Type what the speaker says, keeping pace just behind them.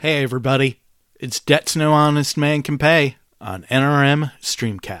Hey everybody, it's Debts No Honest Man Can Pay on NRM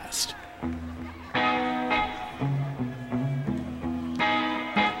Streamcast.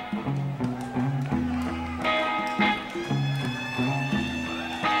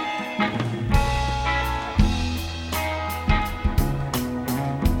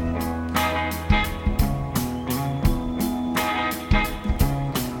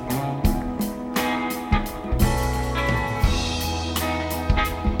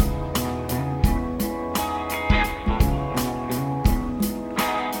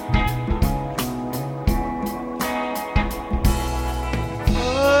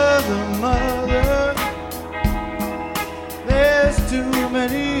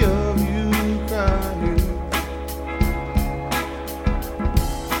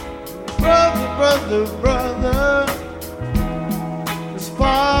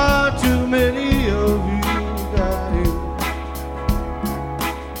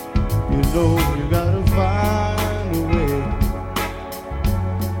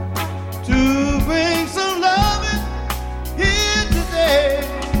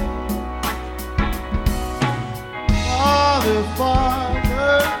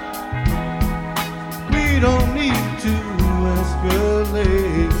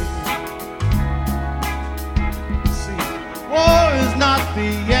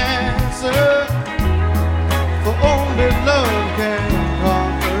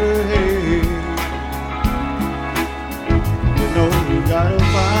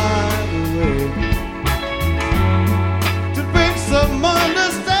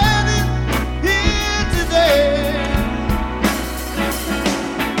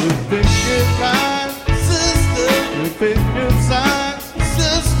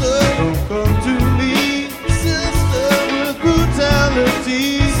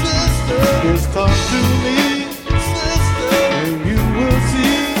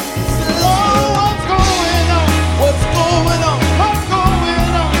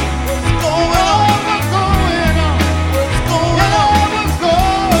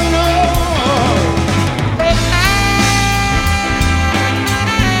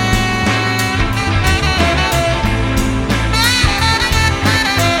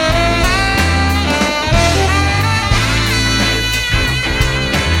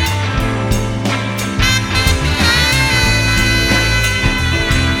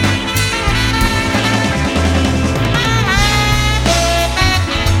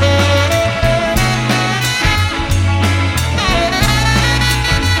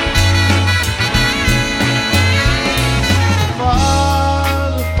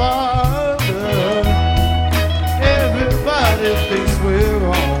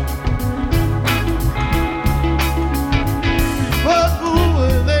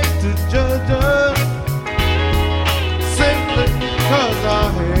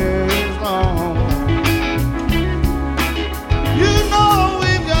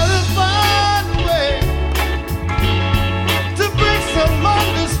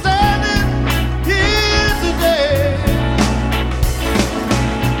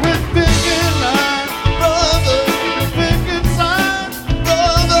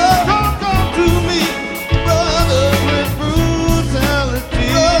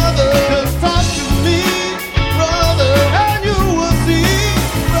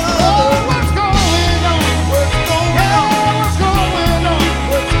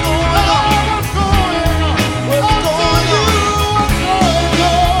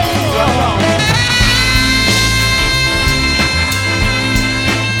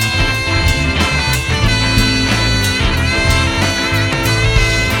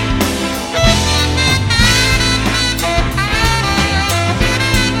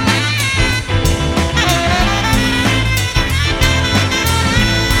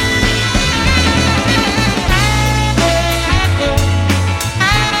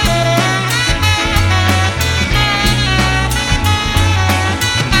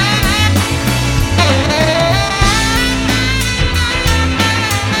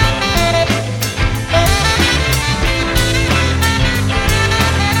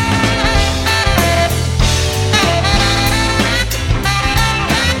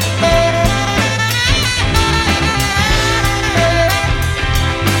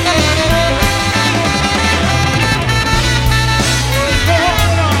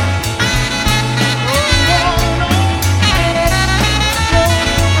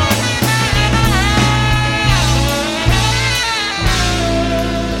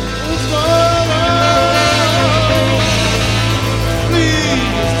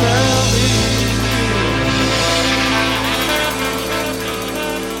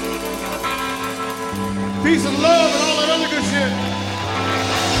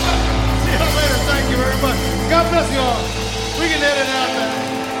 Attention! We can edit out that.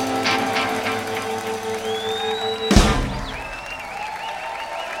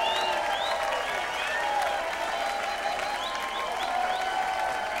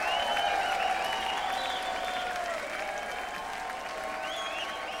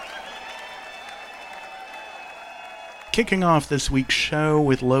 Kicking off this week's show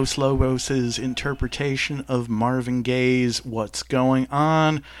with Los Lobos' interpretation of Marvin Gaye's What's Going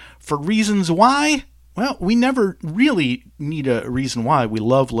On. For reasons why? Well, we never really need a reason why. We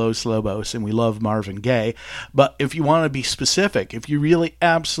love Los Lobos and we love Marvin Gaye. But if you want to be specific, if you really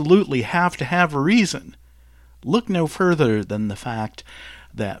absolutely have to have a reason, look no further than the fact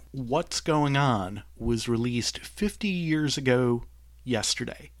that What's Going On was released 50 years ago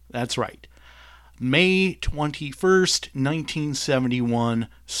yesterday. That's right. May 21st, 1971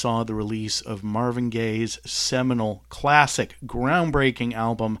 saw the release of Marvin Gaye's seminal, classic, groundbreaking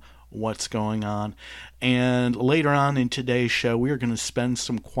album, What's Going On. And later on in today's show, we are going to spend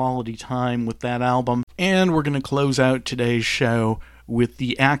some quality time with that album. And we're going to close out today's show with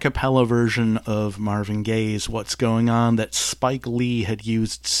the a cappella version of Marvin Gaye's What's Going On that Spike Lee had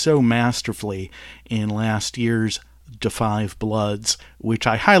used so masterfully in last year's Da 5 Bloods, which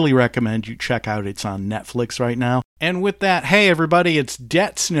I highly recommend you check out. It's on Netflix right now. And with that, hey everybody, it's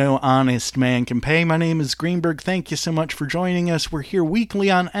Debts No Honest Man Can Pay. My name is Greenberg. Thank you so much for joining us. We're here weekly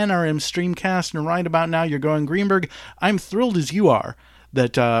on NRM Streamcast, and right about now you're going, Greenberg, I'm thrilled as you are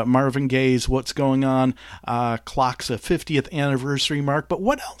that Marvin Gaye's What's Going On clocks a 50th anniversary mark. But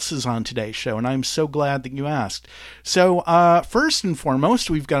what else is on today's show? And I'm so glad that you asked. So first and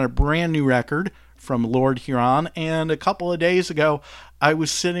foremost, we've got a brand new record from Lord Huron, and a couple of days ago I was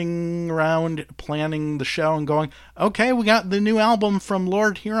sitting around planning the show and going, okay, we got the new album from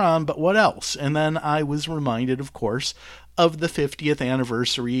Lord Huron, but what else? And then I was reminded, of course, of the 50th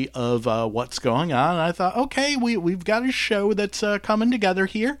anniversary of What's Going On, and I thought, okay, we've got a show that's coming together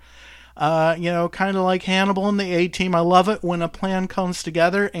here. Kind of like Hannibal and the A-Team. I love it when a plan comes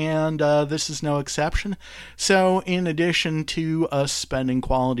together, and this is no exception. So in addition to us spending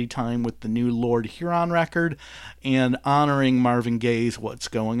quality time with the new Lord Huron record and honoring Marvin Gaye's What's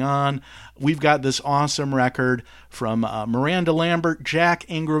Going On, we've got this awesome record from Miranda Lambert, Jack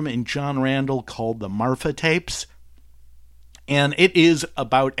Ingram, and John Randall called the Marfa Tapes. And it is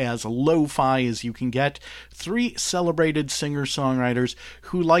about as lo-fi as you can get. 3 celebrated singer-songwriters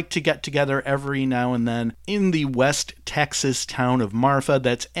who like to get together every now and then in the West Texas town of Marfa.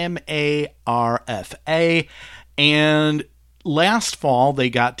 That's M-A-R-F-A. And last fall, they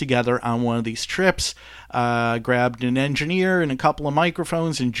got together on one of these trips, grabbed an engineer and a couple of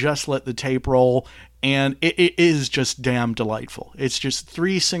microphones and just let the tape roll. And it is just damn delightful. It's just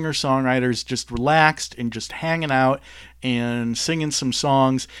 3 singer-songwriters just relaxed and just hanging out and singing some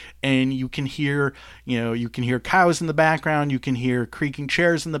songs, and you can hear cows in the background, you can hear creaking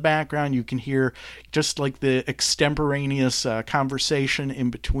chairs in the background, you can hear just like the extemporaneous conversation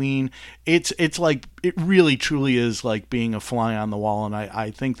in between. It's like, it really truly is like being a fly on the wall, and I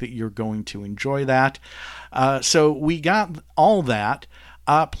think that you're going to enjoy that. So we got all that,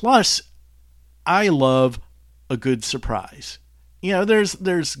 plus I love a good surprise. You know,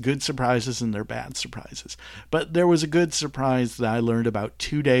 there's good surprises and there are bad surprises. But there was a good surprise that I learned about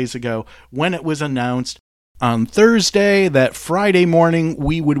 2 days ago when it was announced on Thursday that Friday morning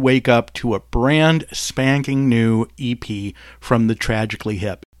we would wake up to a brand spanking new EP from the Tragically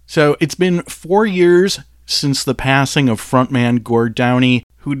Hip. So it's been 4 years since the passing of frontman Gord Downie,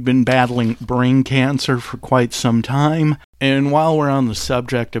 who'd been battling brain cancer for quite some time. And while we're on the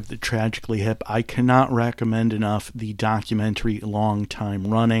subject of the Tragically Hip, I cannot recommend enough the documentary Long Time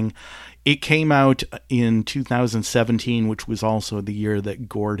Running. It came out in 2017, which was also the year that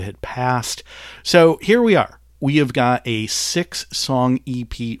Gord had passed. So here we are. We have got a 6-song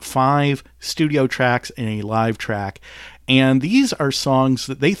EP, 5 studio tracks, and a live track. And these are songs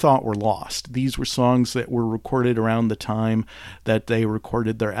that they thought were lost. These were songs that were recorded around the time that they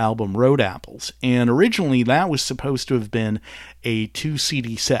recorded their album Road Apples. And originally that was supposed to have been a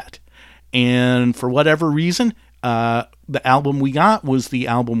 2-CD set. And for whatever reason, the album we got was the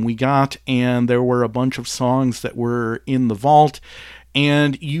album we got. And there were a bunch of songs that were in the vault.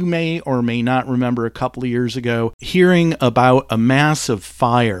 And you may or may not remember a couple of years ago hearing about a massive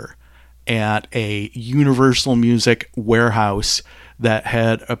fire at a Universal Music warehouse that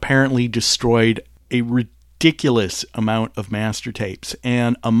had apparently destroyed a ridiculous amount of master tapes.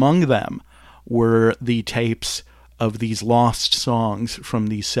 And among them were the tapes of these lost songs from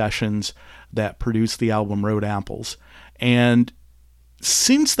these sessions that produced the album Road Apples. And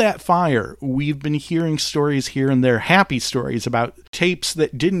since that fire, we've been hearing stories here and there, happy stories about tapes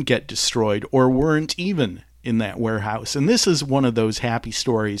that didn't get destroyed or weren't even in that warehouse. And this is one of those happy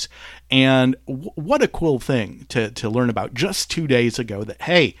stories. And what a cool thing to learn about just 2 days ago that,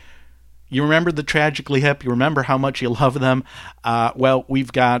 hey, you remember the Tragically Hip? You remember how much you love them? Well,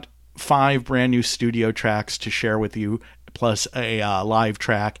 we've got 5 brand new studio tracks to share with you, plus a live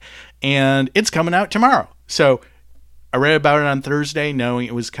track. And it's coming out tomorrow. So I read about it on Thursday, knowing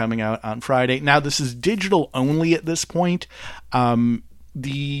it was coming out on Friday. Now, this is digital only at this point.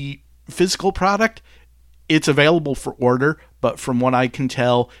 The physical product, it's available for order, but from what I can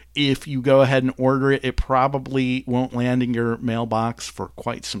tell, if you go ahead and order it, it probably won't land in your mailbox for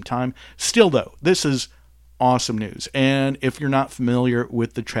quite some time. Still, though, this is awesome news. And if you're not familiar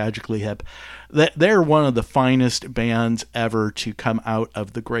with the Tragically Hip, they're one of the finest bands ever to come out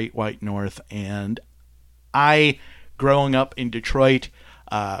of the Great White North. And I, growing up in Detroit,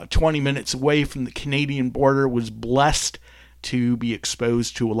 20 minutes away from the Canadian border, was blessed to be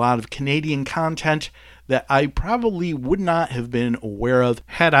exposed to a lot of Canadian content that I probably would not have been aware of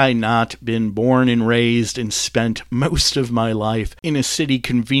had I not been born and raised and spent most of my life in a city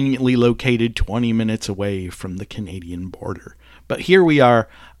conveniently located 20 minutes away from the Canadian border. But here we are.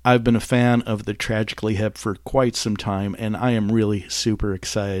 I've been a fan of the Tragically Hip for quite some time, and I am really super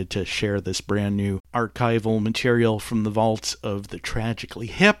excited to share this brand new archival material from the vaults of the Tragically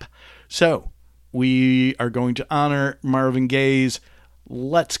Hip. So, we are going to honor Marvin Gaye's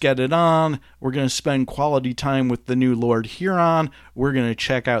Let's Get It On. We're going to spend quality time with the new Lord Huron. We're going to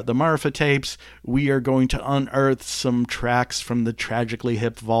check out the Marfa tapes. We are going to unearth some tracks from the Tragically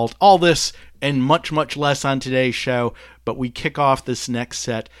Hip vault. All this and much, much less on today's show. But we kick off this next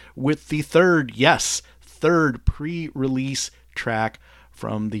set with the third pre-release track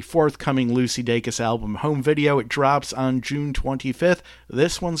from the forthcoming Lucy Dacus album Home Video. It drops on June 25th.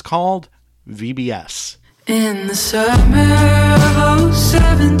 This one's called VBS. In the summer of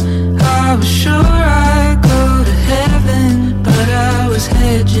 07, I was sure I'd go to heaven, but I was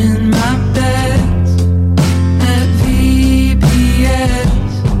hedging my bets at VBS.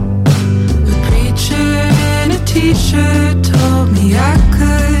 A preacher in a t-shirt told me I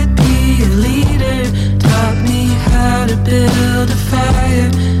could be a leader, taught me how to build a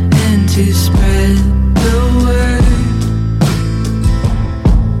fire and to spread the word.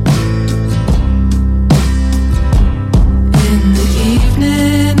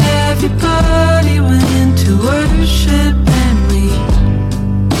 Everybody went to worship and we,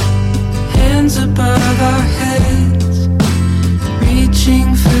 hands above our heads,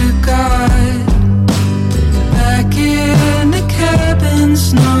 reaching for God. Back in the cabin,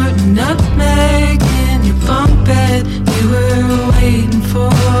 snorting nutmeg in your bunk bed, you were waiting for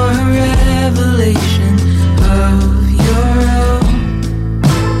a revelation of your own.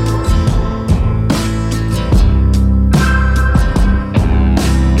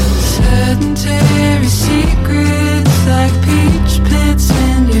 Sedentary secrets like peach pits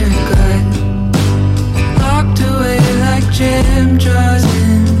in your gut, locked away like jam jars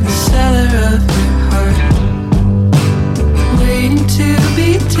in the cellar of your heart, waiting to be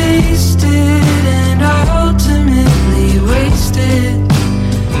tasted and ultimately wasted.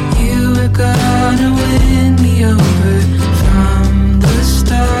 You were gonna win me over from the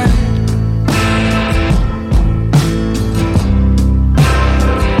start.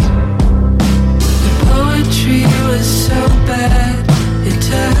 Was so bad, it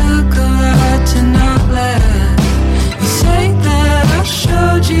took a lot to not laugh. You say that I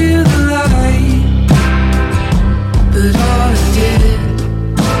showed you the light, but all I did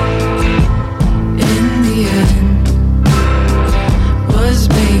in the end was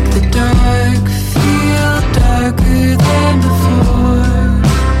make the dark feel darker than before.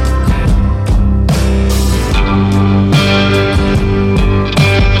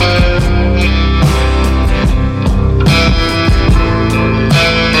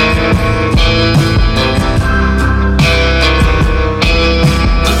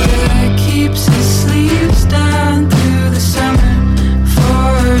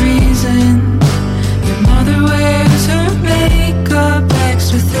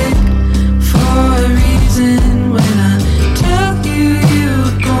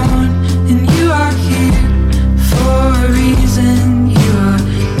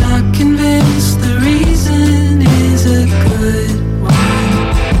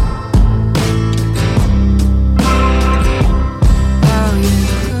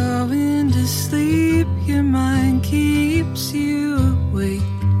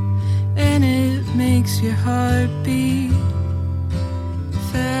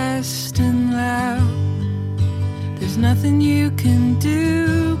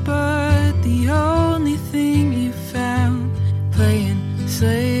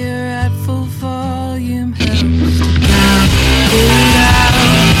 Slayer at full volume.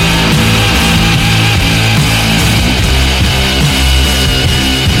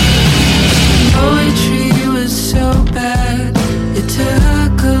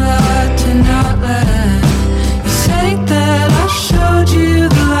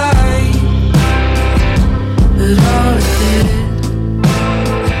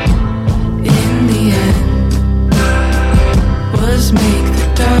 the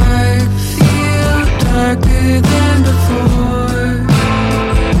dark feel darker than before.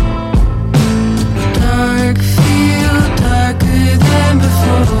 Dark feel darker than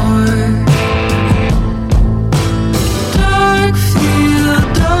before. Dark feel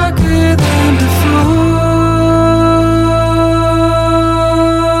darker than before.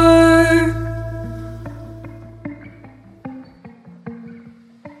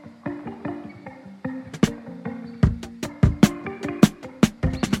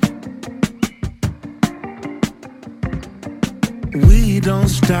 We don't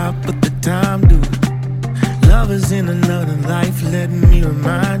stop, but the time do. Love is in another life, let me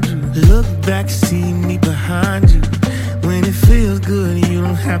remind you. Look back, see me behind you. When it feels good, you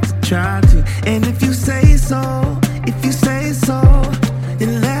don't have to try to. And if you say so,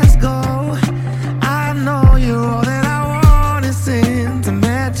 then let's go. I know you're all that I want is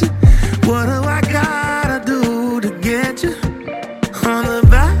intimate. What do I gotta do to get you? On the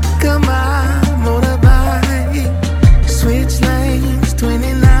back of my motorbike, switch lanes,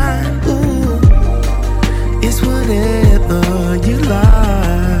 29, ooh. It's whatever you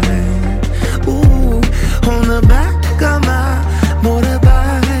like, ooh. On the back of my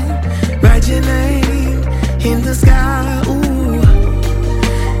motorbike, write your name in the sky, ooh.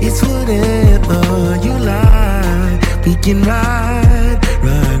 It's whatever you like, we can ride,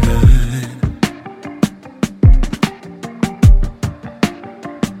 ride, ride.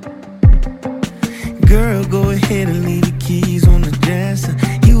 Girl, go ahead and leave the keys on the dresser.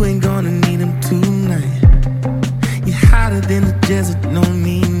 You ain't gonna need them tonight. You're hotter than the desert, no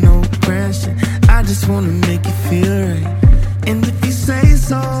need, no pressure. I just wanna make you feel right. And if you say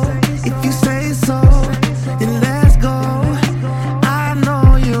so, then let's go. I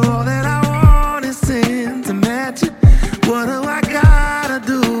know you're all that I want is intimate. What do I gotta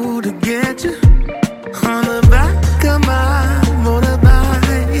do to get you? On the back of my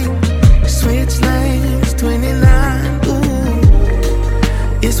motorbike, switch lanes, 29, ooh.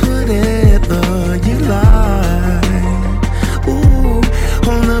 It's whatever you like, ooh.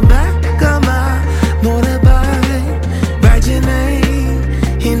 On the back of my motorbike, write your name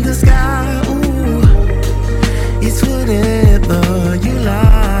in the sky, ooh. It's whatever you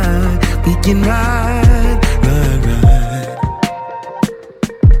like, we can ride, ride, ride.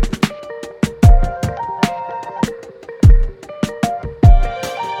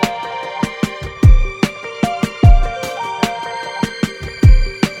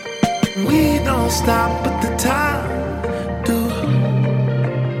 We don't stop, but the time do.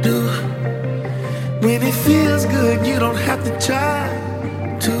 When it feels good, you don't have to try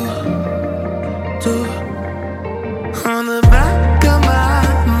to. On the back of my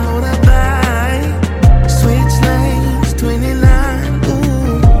motorbike, switch lanes, 29,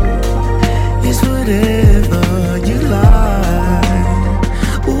 ooh. It's whatever you like,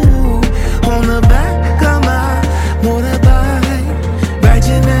 ooh. On the back of my motorbike, write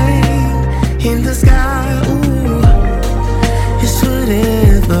your name in the sky, ooh. It's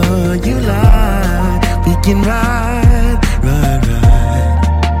whatever you like, we can ride, ride, ride.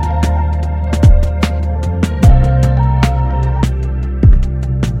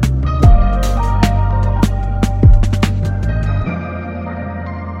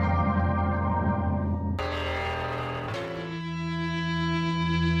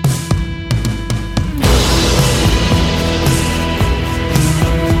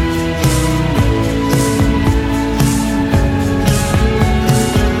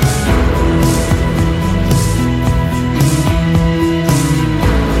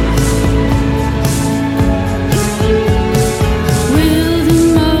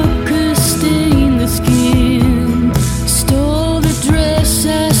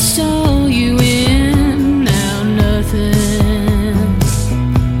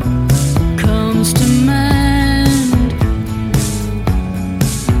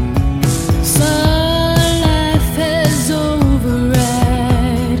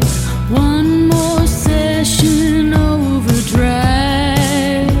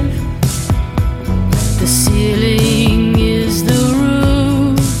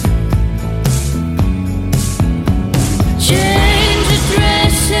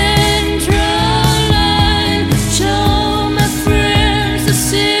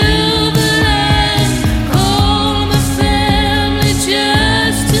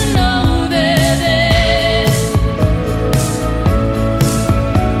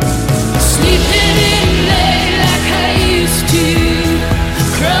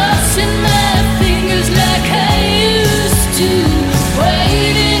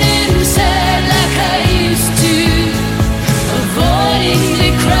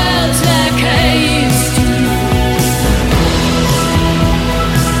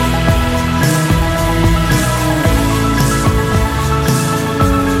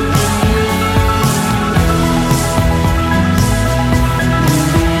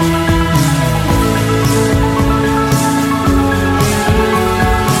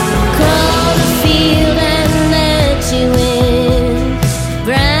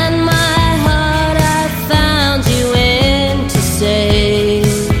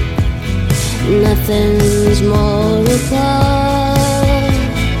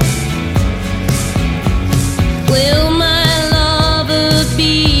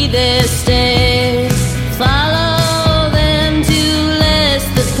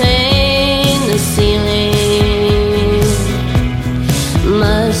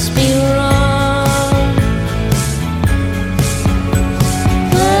 must be wrong.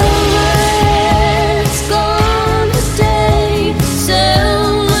 Well, my head's gone today.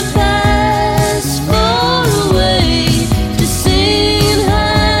 Sell the past far away to sing and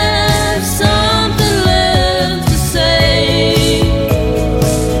have something left to say.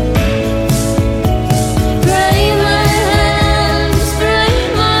 Break my hands, break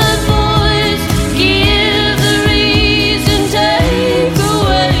my voice, give the reason, take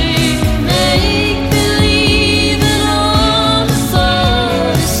away, make believe and all the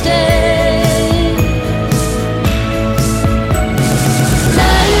fun to stay.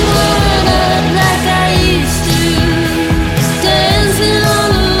 Lighting one up like I used to, dancing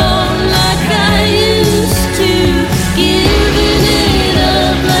all alone like I used to, giving it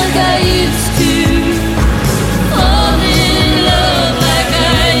up like I used to, fall in love like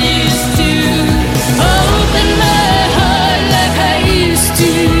I used to, open my heart like I used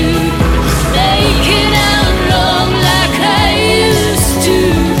to, make it out long like I used to,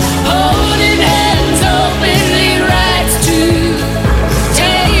 holding hands openly rights to,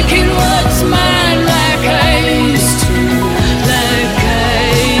 taking what's mine like I used to, like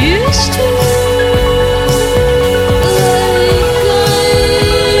I used to,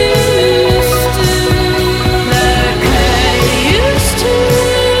 like I used to,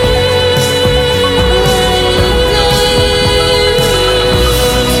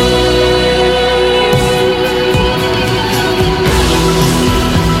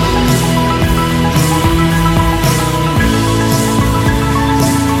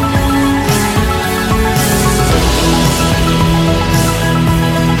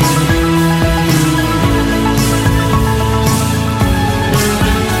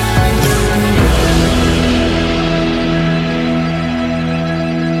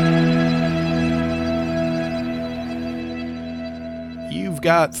 You've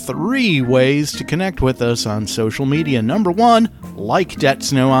got 3 ways to connect with us on social media. Number 1, like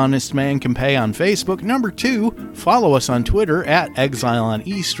Debts No Honest Man Can Pay on Facebook. Number 2, follow us on Twitter at Exile on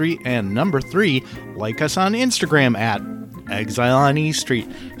E Street. And number 3, like us on Instagram at Exile on E Street.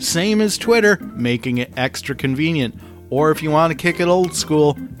 Same as Twitter, making it extra convenient. Or if you want to kick it old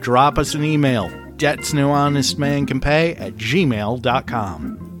school, drop us an email,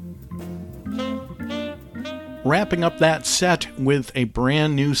 debtsnohonestmancanpay@gmail.com. Wrapping up that set with a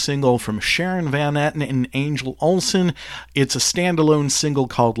brand new single from Sharon Van Etten and Angel Olsen. It's a standalone single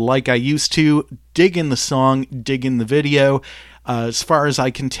called Like I Used To. Digging the song, digging the video. As far as I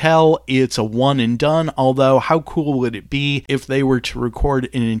can tell, it's a one and done, although how cool would it be if they were to record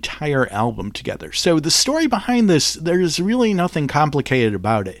an entire album together? So the story behind this, there's really nothing complicated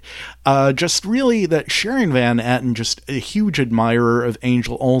about it. Just really that Sharon Van Etten, just a huge admirer of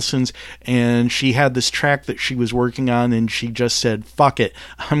Angel Olsen's, and she had this track that she was working on, and she just said, fuck it,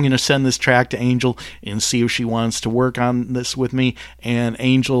 I'm going to send this track to Angel and see if she wants to work on this with me, and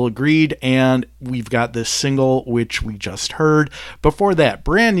Angel agreed, and we've got this single, which we just heard. Before that,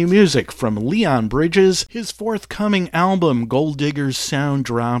 brand new music from Leon Bridges. His forthcoming album, Gold Digger's Sound,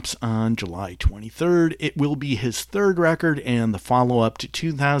 drops on July 23rd. It will be his 3rd record and the follow-up to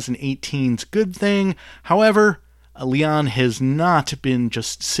 2018's Good Thing. However, Leon has not been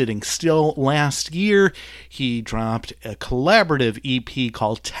just sitting still. Last year, he dropped a collaborative EP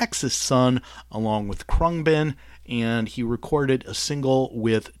called Texas Sun along with Krungbin, and he recorded a single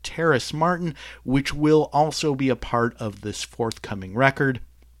with Terrace Martin, which will also be a part of this forthcoming record.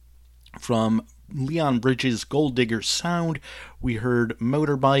 From Leon Bridges' Gold Digger Sound, we heard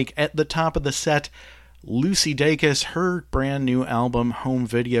Motorbike. At the top of the set, Lucy Dacus, her brand new album Home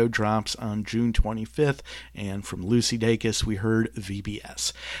Video drops on June 25th, and from Lucy Dacus we heard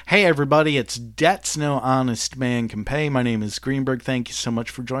VBS. Hey everybody, it's Debts No Honest Man Can Pay. My name is Greenberg. Thank you so much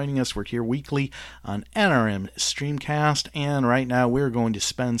for joining us. We're here weekly on NRM Streamcast, and right now we're going to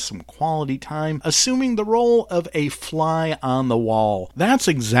spend some quality time assuming the role of a fly on the wall. That's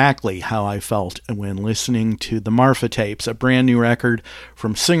exactly how I felt when listening to the Marfa Tapes, a brand new record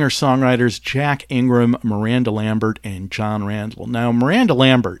from singer-songwriters Jack Ingram, Miranda Lambert, and John Randall. Now, Miranda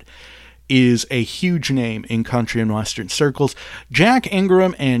Lambert is a huge name in country and western circles. Jack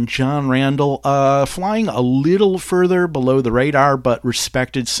Ingram and John Randall flying a little further below the radar, but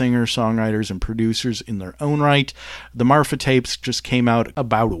respected singer-songwriters and producers in their own right. The Marfa Tapes just came out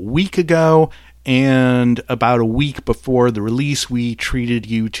about a week ago, And about a week before the release, we treated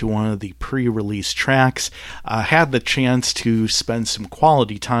you to one of the pre-release tracks. Had the chance to spend some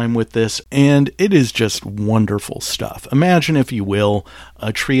quality time with this, and it is just wonderful stuff. Imagine, if you will,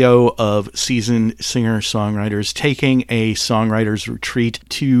 a trio of seasoned singer-songwriters taking a songwriter's retreat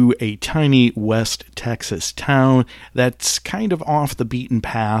to a tiny West Texas town that's kind of off the beaten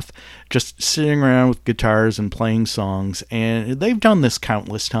path, just sitting around with guitars and playing songs. And they've done this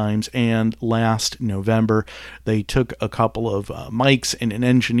countless times, and last November they took a couple of mics and an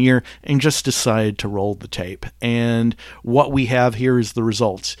engineer and just decided to roll the tape. And what we have here is the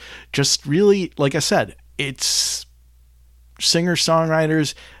results. Just really, like I said, it's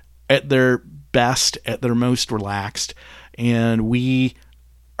singer-songwriters at their best, at their most relaxed, and we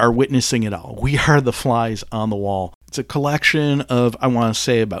are witnessing it all. We are the flies on the wall. It's a collection of, I want to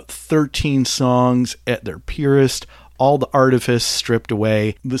say, about 13 songs at their purest, all the artifice stripped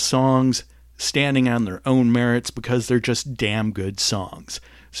away, the songs standing on their own merits because they're just damn good songs.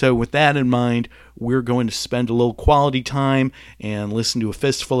 So with that in mind, we're going to spend a little quality time and listen to a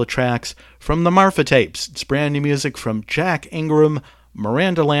fistful of tracks from the Marfa tapes. It's brand new music from Jack Ingram,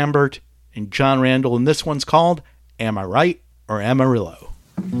 Miranda Lambert, and John Randall, and this one's called Am I Right or Amarillo?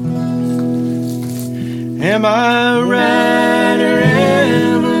 Am I right or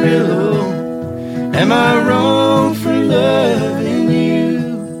Amarillo? Am I wrong for loving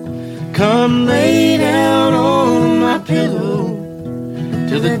you? Come lay down on my pillow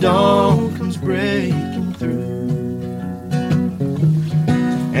till the dawn comes breaking through.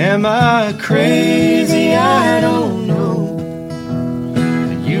 Am I crazy? I don't know,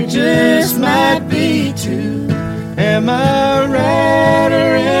 but you just might be too. Am I right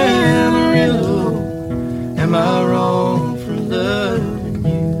or Amarillo? Am I wrong for loving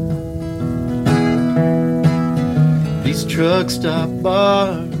you? These truck stop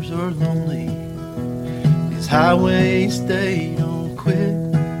bars are lonely. These highways, they don't quit.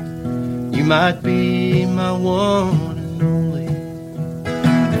 You might be my one and only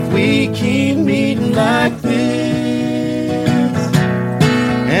if we keep meeting like this.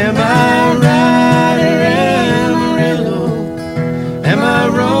 Am I right or Amarillo? Am I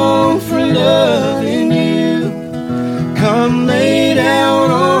wrong for loving you? Come lay down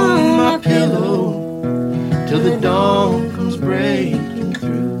on my pillow till the dawn comes breaking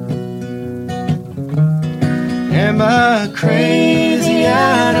through. Am I crazy?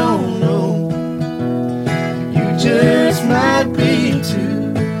 I don't know. You just might be too.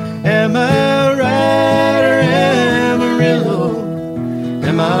 Am I right or Amarillo?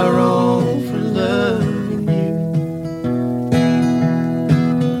 Am I wrong for loving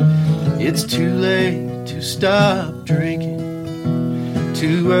you? It's too late to stop drinking,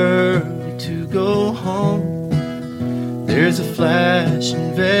 too early to go home. There's a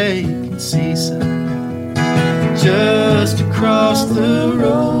flashing vacancy sign just across the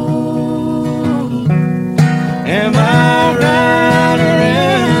road. Am I right or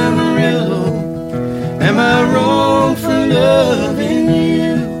Amarillo? Am I wrong for loving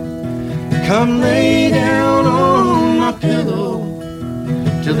you? Come lay down on my pillow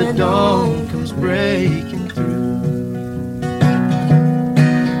till the dawn comes breaking through.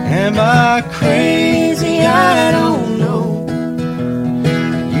 Am I crazy? I don't know.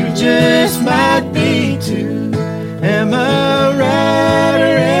 You just might be too. Am I right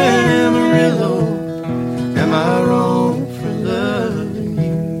or Amarillo? Am I wrong for loving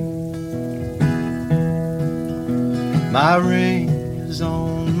you? My ring is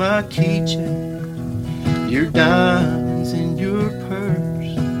on my keychain, your diamonds in your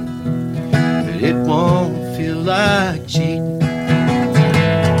purse, but it won't feel like cheating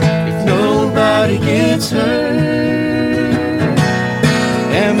if nobody gets hurt.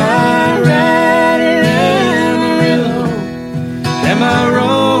 Am I right or Amarillo? Am I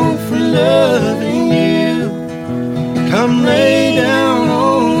wrong for loving you? Come lay down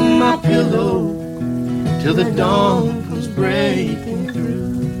on my pillow till the dawn comes breaking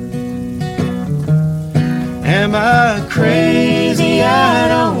through. Am I crazy? I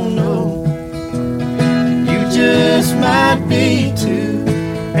don't know. You just might be too.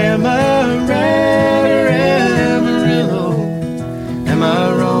 Am I right or Amarillo? Am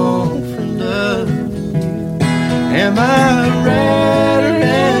I wrong for loving you? Am I right or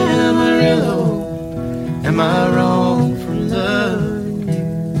Amarillo? Am I wrong for loving you?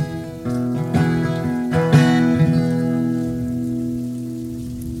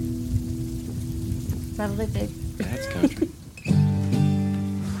 Lovely, babe. That's country.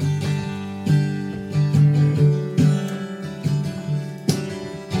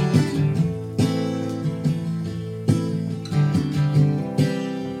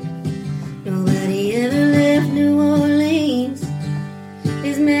 Well,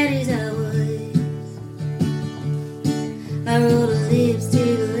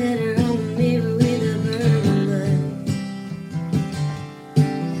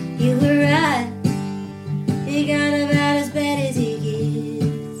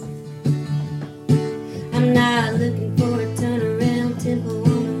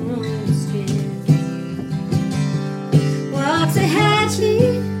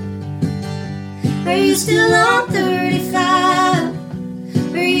 you still on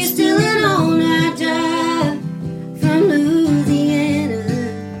 35? Are you still an all-night drive from Louisiana?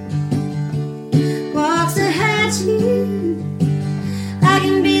 Waxahachie, I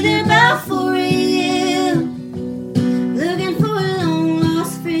can be there about 4 a.m. looking for a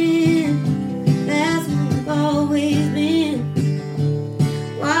long-lost friend. That's who I've always been.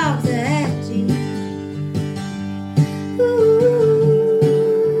 Waxahachie.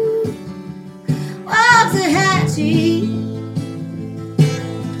 Ooh, Waxahachie.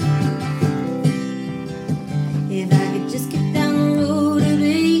 If I could just get down the road a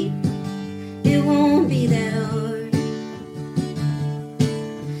bit, it won't be that hard.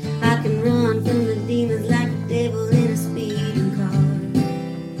 I can run from the demons like a devil in a speeding car.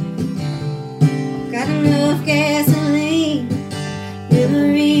 Got enough gasoline,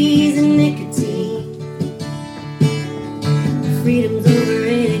 memories and nicotine. Freedom's over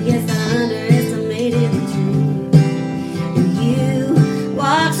and I guess I underestimated the truth. And you,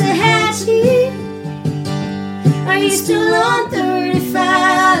 Waxahachie, are you still on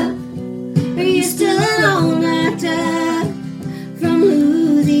 35? Are you still an all-night drive from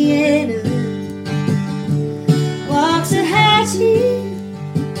Louisiana? Waxahachie,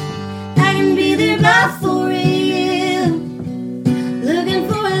 I can be there by 4 a.m. looking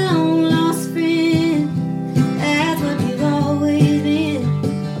for a long-lost friend. That's what you've always been.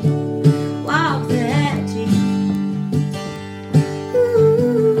 Waxahachie.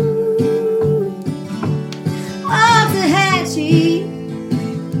 Ooh, Waxahachie.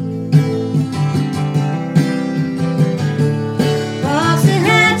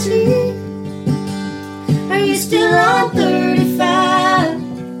 Waxahachie, are you still on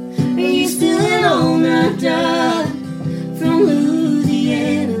 35? Are you still an all-night drive from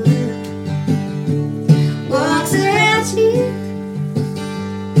Louisiana? Waxahachie,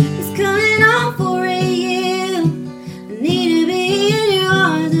 it's coming on 4 a.m. I need to be in your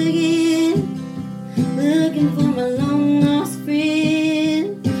arms again, looking for my long-lost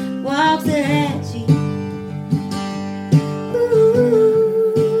friend. Waxahachie.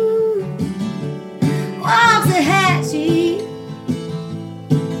 Ooh, Waxahachie.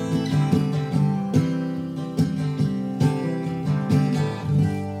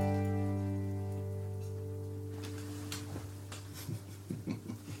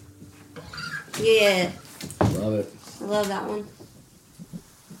 Yeah, Love it. I love that one.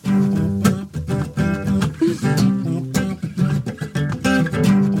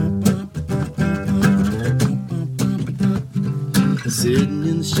 Sitting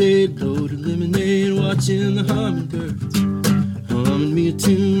in the shade, loaded lemonade, watching the hummingbirds, humming me a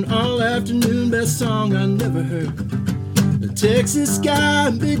tune all afternoon. Best song I never heard. The Texas sky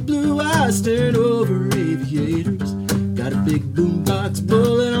and big blue eyes staring over aviators. Got a big boombox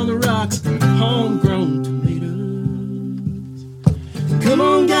bullet on the rocks, homegrown tomatoes. Come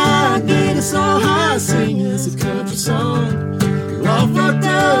on, God, get us all high, sing us a country song. We're all fucked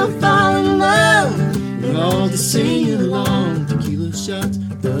up, falling in love. We're all just singing along. Tequila shots,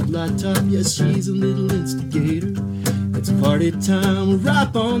 Bud Light top, yes, she's a little instigator. It's party time, we're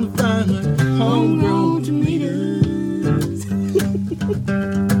ripe on the vine like homegrown tomatoes.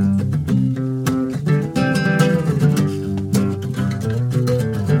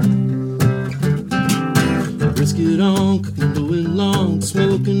 Brisket on, cooking going long,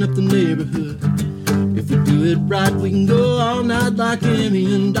 smoking up the neighborhood. If we do it right, we can go all night like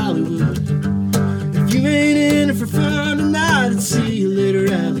Emmy and Dollywood. If you ain't in it for fun tonight, I'd see you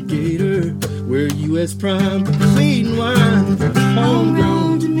later, alligator. We're U.S. prime, clean wine,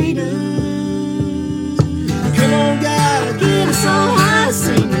 homegrown tomatoes. Come on, God, get us all high,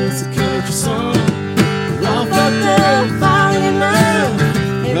 sing us a country song. We're all fucked up, falling in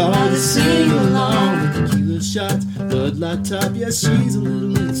love. We're all just singing along. Tequila shots, Bud Light top, yes, she's a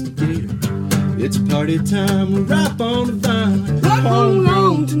little instigator. It's party time, we're ripe on the vine like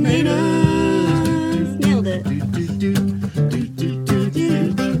homegrown tomatoes. Nailed it.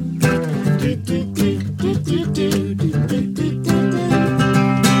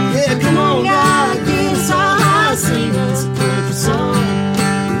 Yeah, come on, God, get us all high, sing us a country song.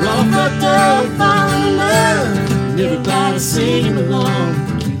 We're all fucked up, falling in love, and everybody's singing along.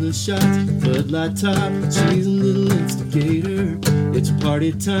 Tequila shots, Bud Light top, she's a little instigator. It's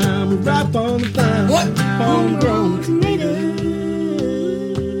party time, we're ripe on the vine. What? Homegrown tomatoes.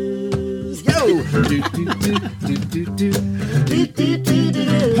 Yo!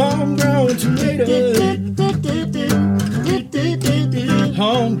 Homegrown tomatoes.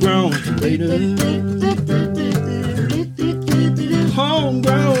 Homegrown tomatoes.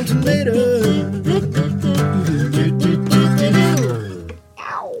 Homegrown tomatoes.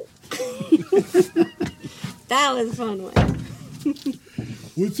 Ow! That was a fun one.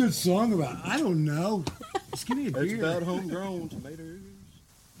 What's that song about? I don't know. Just give me a It's beer. about homegrown tomatoes.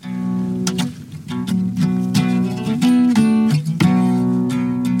 I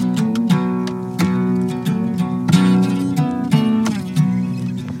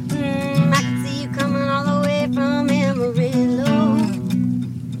can see you coming all the way from Amarillo.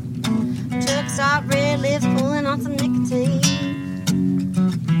 Truck stop, red lips pulling on some nicotine.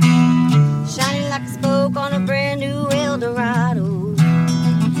 Shining like a spoke on a brand new Eldorado.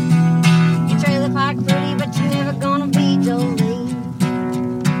 Your trailer park pretty, but you're never gonna be Jolene.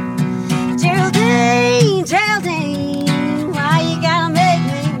 Geraldine, Geraldine, why you gotta make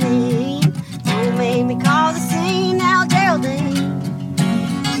me mean? Don't make me call the scene now, Geraldine.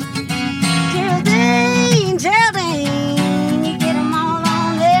 Geraldine, Geraldine, you get 'em all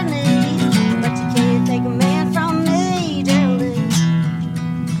on their knees, but you can't take a man from me, Geraldine.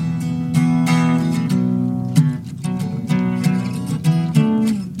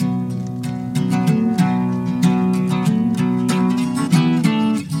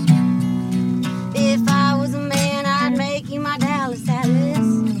 If I was a man, I'd make you my Dallas Atlas.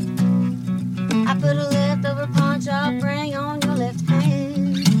 I put a leftover punch up ring on your left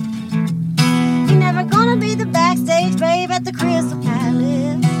hand. You're never gonna be the backstage babe at the Crystal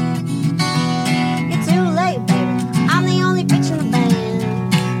Palace. You're too late, baby. I'm the only pitch in the band.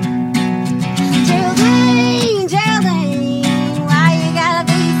 Geraldine, Geraldine, why you gotta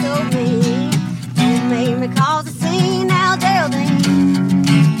be so mean? Don't make me cause a scene now, Geraldine.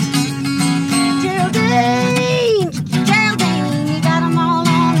 Geraldine, Geraldine, you got 'em all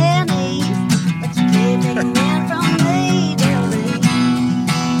on their knees, but you can't take a man from me, Geraldine.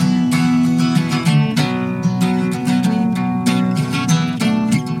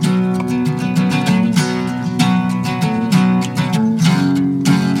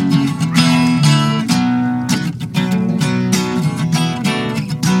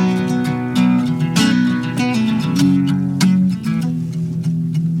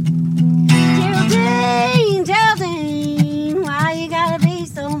 Geraldine, Geraldine, why you gotta be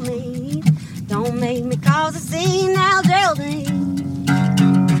so mean? Don't make me cause a scene now, Geraldine.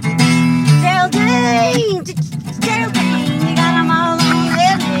 Geraldine, Geraldine, you got 'em all on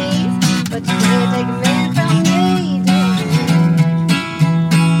their knees, but you can't take a man from me, Geraldine.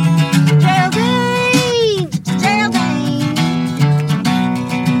 Geraldine, Geraldine,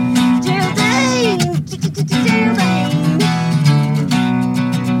 Geraldine, Geraldine.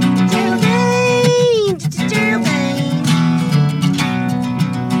 Geraldine, Geraldine.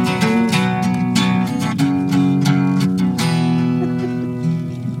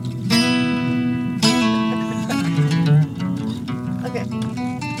 Okay.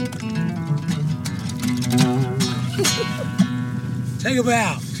 Take a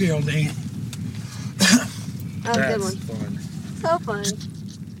bow, Geraldine. That was a good one. Fun. So fun.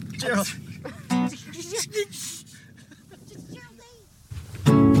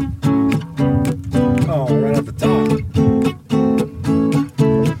 Oh, right at the top.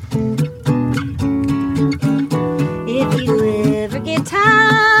 If you ever get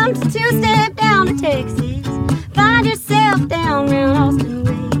time to step down to Texas, find yourself down round Austin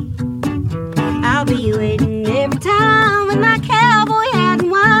Way. I'll be waiting every time with my cowboy hat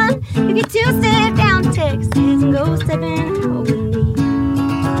and wine. If you two-step down to Texas and go stepping out with me,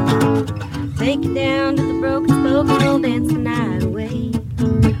 take you down to the Broken Spoke and we'll dance the night away.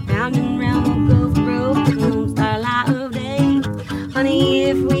 Round and round we'll go for broke the lone starlight of day. Honey,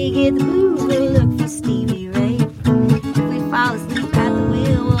 if we get the blues, we'll look for Stevie Ray. If we fall asleep at the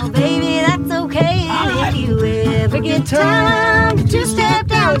wheel, well, baby, that's okay. And if you ever get time to two-step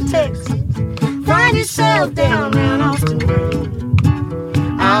down to Texas, find yourself down round Austin Way.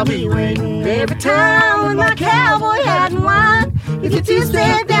 I'll be waiting every time with my cowboy hat and wine. If you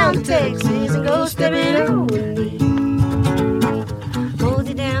two-step down to Texas and go stepping out with me, hold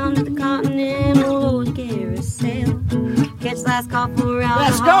you down to the Continental old carousel. Catch last call for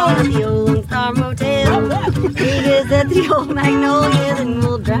alcohol at the old Lone Star Motel. Meet us at the old Magnolia, then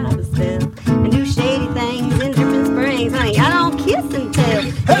we'll drive a spell and do shady things in Dripping Springs. Honey, I don't kiss and tell.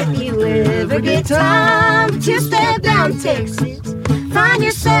 If you ever get time to step down to Texas, find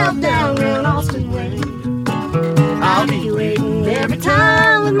yourself down round Austin Way. I'll be waiting every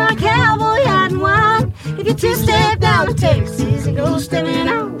time with my cowboy hat and wine. If you two-step down to Texas and go stepping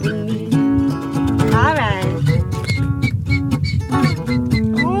out with me. All right.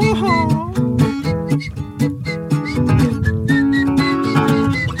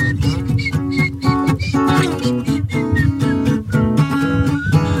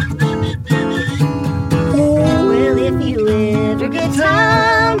 Well, if you ever get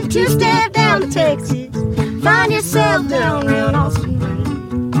time to step down to Texas,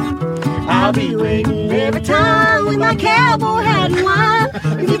 every time with my cowboy hat and wine.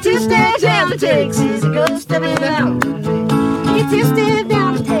 If you're 2 steps down to Texas, it goes stepping down. If you're 2 steps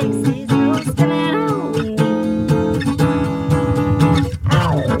down to Texas, it goes stepping on.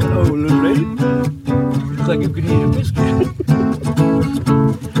 Oh, little lady. Looks like you could eat a biscuit.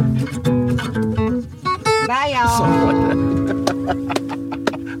 Bye, y'all.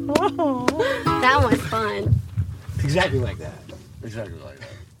 That was fun. Exactly like that. Exactly like that.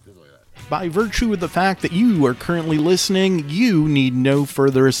 Just like that. By virtue of the fact that you are currently listening, you need no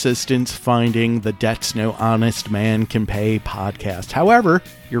further assistance finding the Debts No Honest Man Can Pay podcast. However,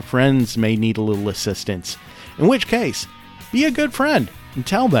 your friends may need a little assistance. In which case, be a good friend and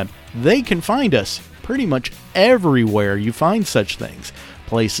tell them they can find us pretty much everywhere you find such things.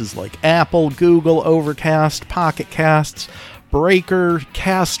 Places like Apple, Google, Overcast, Pocket Casts, Breaker,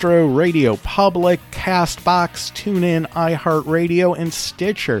 Castro, Radio Public, CastBox, TuneIn, iHeartRadio, and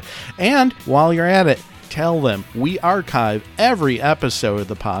Stitcher. And while you're at it, tell them we archive every episode of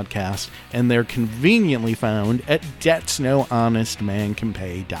the podcast, and they're conveniently found at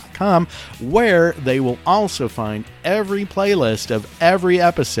debtsnohonestmancanpay.com, where they will also find every playlist of every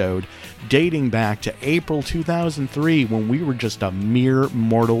episode dating back to April 2003, when we were just a mere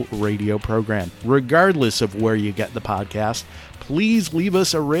mortal radio program. Regardless of where you get the podcast, please leave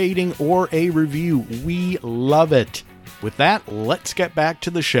us a rating or a review. We love it. With that, let's get back to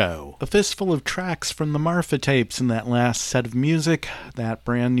the show. A fistful of tracks from the Marfa tapes in that last set of music. That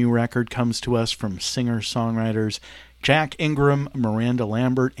brand new record comes to us from singer-songwriters Jack Ingram, Miranda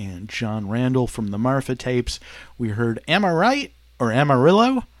Lambert, and John Randall from the Marfa tapes. We heard Am I Right? Or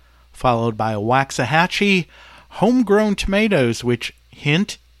Amarillo? Followed by Waxahachie, Homegrown Tomatoes, which,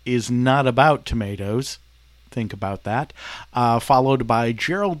 hint, is not about tomatoes. Think about that. Followed by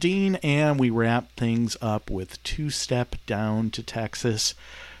Geraldine, and we wrap things up with Two Step Down to Texas.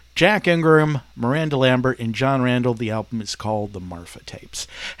 Jack Ingram, Miranda Lambert, and John Randall. The album is called The Marfa Tapes.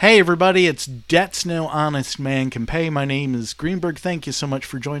 Hey everybody, it's Debts No Honest Man Can Pay. My name is Greenberg. Thank you so much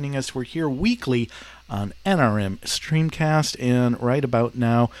for joining us. We're here weekly on NRM Streamcast, and right about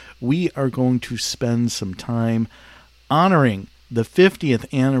now we are going to spend some time honoring the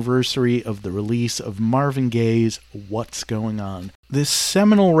 50th anniversary of the release of Marvin Gaye's What's Going On. This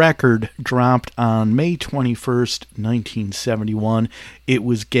seminal record dropped on May 21st, 1971. It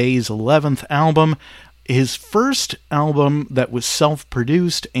was Gaye's 11th album, his first album that was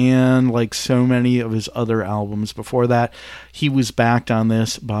self-produced, and like so many of his other albums before that, he was backed on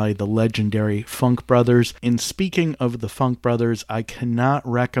this by the legendary Funk Brothers. And speaking of the Funk Brothers, I cannot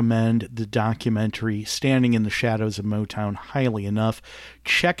recommend the documentary Standing in the Shadows of Motown highly enough.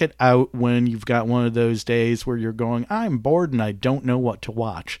 Check it out when you've got one of those days where you're going, I'm bored and I don't know what to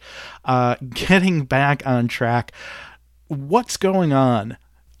watch. Getting back on track, What's Going On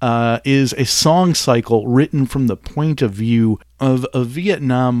is a song cycle written from the point of view of a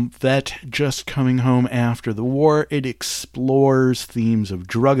Vietnam vet just coming home after the war. It explores themes of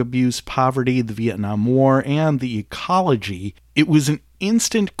drug abuse, poverty, the Vietnam War, and the ecology. It was an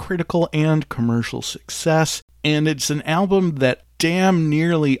instant critical and commercial success, and it's an album that damn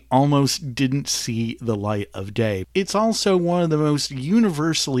nearly almost didn't see the light of day. It's also one of the most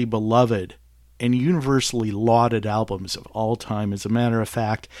universally beloved and universally lauded albums of all time. As a matter of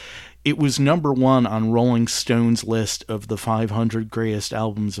fact, it was number one on Rolling Stone's list of the 500 greatest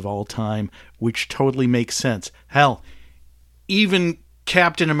albums of all time, which totally makes sense. Hell, even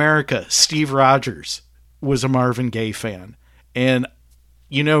Captain America, Steve Rogers, was a Marvin Gaye fan. And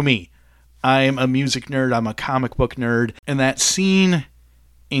you know me, I'm a music nerd, I'm a comic book nerd, and that scene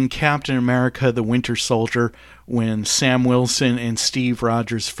in Captain America, the Winter Soldier, when Sam Wilson and Steve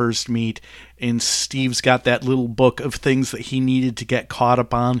Rogers first meet, and Steve's got that little book of things that he needed to get caught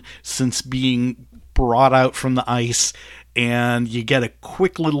up on since being brought out from the ice, and you get a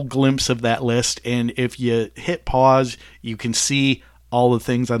quick little glimpse of that list, and if you hit pause, you can see all the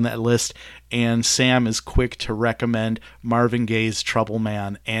things on that list, and Sam is quick to recommend Marvin Gaye's Trouble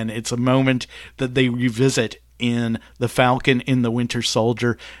Man, and it's a moment that they revisit in The Falcon and the Winter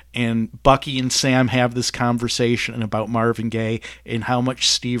Soldier, and Bucky and Sam have this conversation about Marvin Gaye and how much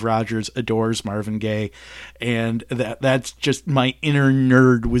Steve Rogers adores Marvin Gaye, and that's just, my inner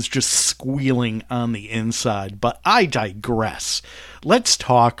nerd was just squealing on the inside. But I digress. Let's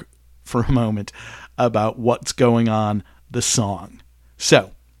talk for a moment about What's Going On, the song.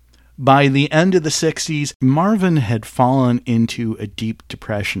 So, by the end of the 60s, Marvin had fallen into a deep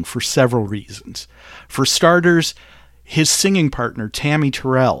depression for several reasons. For starters, his singing partner, Tammy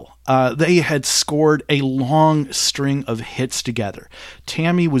Terrell, they had scored a long string of hits together.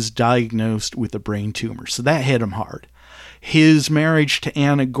 Tammy was diagnosed with a brain tumor, so that hit him hard. His marriage to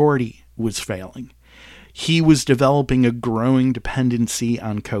Anna Gordy was failing. he was developing a growing dependency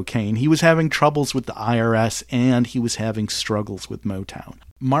on cocaine. He was having troubles with the IRS, and he was having struggles with Motown.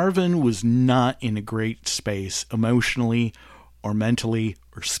 Marvin was not in a great space emotionally or mentally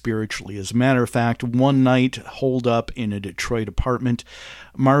or spiritually. As a matter of fact, one night, holed up in a Detroit apartment,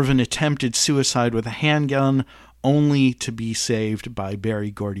 Marvin attempted suicide with a handgun, only to be saved by Berry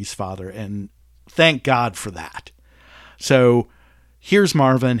Gordy's father, and thank God for that. So here's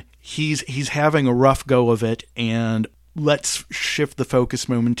Marvin. He's having a rough go of it, and let's shift the focus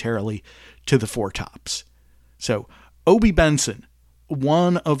momentarily to the Four Tops. So Obie Benson,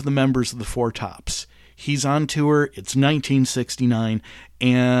 one of the members of the Four Tops, he's on tour. It's 1969,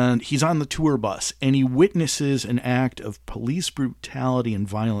 and he's on the tour bus, and he witnesses an act of police brutality and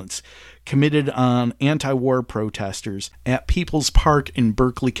violence committed on anti-war protesters at People's Park in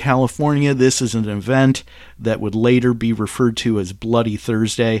Berkeley, California. This is an event that would later be referred to as Bloody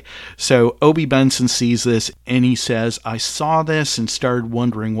Thursday. So Obie Benson sees this, and he says, I saw this and started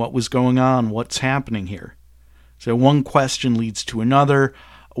wondering what was going on, what's happening here. So one question leads to another.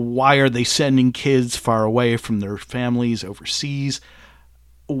 Why are they sending kids far away from their families overseas?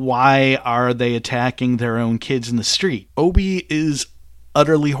 Why are they attacking their own kids in the street? Obie is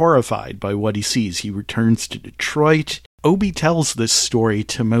utterly horrified by what he sees. He returns to Detroit. Obie tells this story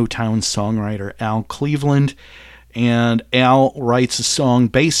to Motown songwriter Al Cleveland, and Al writes a song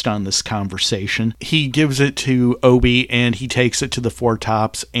based on this conversation. He gives it to Obie, and he takes it to the Four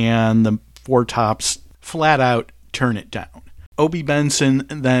Tops, and the Four Tops flat out turn it down. Obie Benson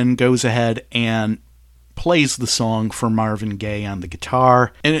then goes ahead and plays the song for Marvin Gaye on the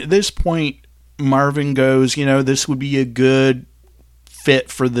guitar. And at this point, Marvin goes, this would be a good fit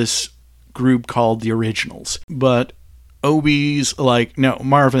for this group called the Originals. But Obie's like, no,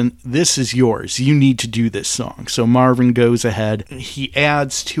 Marvin, this is yours. You need to do this song. So Marvin goes ahead. He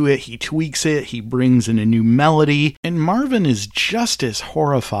adds to it. He tweaks it. He brings in a new melody. And Marvin is just as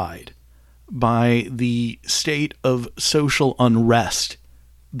horrified by the state of social unrest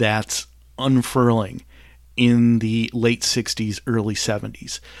that's unfurling in the late 60s, early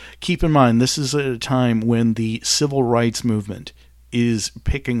 70s. Keep in mind, this is at a time when the civil rights movement is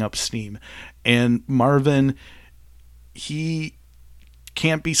picking up steam. And Marvin, he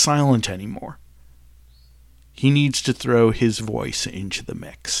can't be silent anymore. He needs to throw his voice into the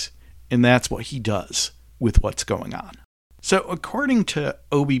mix. And that's what he does with what's going on. So according to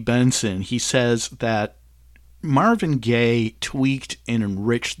Obie Benson, he says that Marvin Gaye tweaked and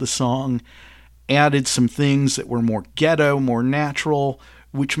enriched the song, added some things that were more ghetto, more natural,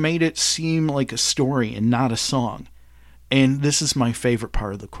 which made it seem like a story and not a song. And this is my favorite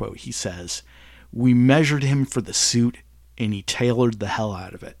part of the quote. He says, "We measured him for the suit, and he tailored the hell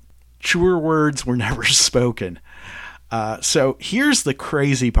out of it." Truer words were never spoken. So here's the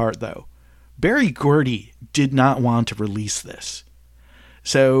crazy part, though. Berry Gordy did not want to release this.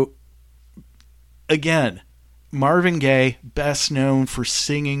 So, again, Marvin Gaye, best known for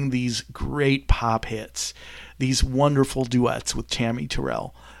singing these great pop hits, these wonderful duets with Tammy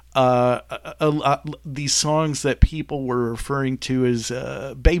Terrell, these songs that people were referring to as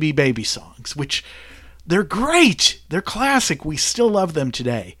baby songs, which they're great. They're classic. We still love them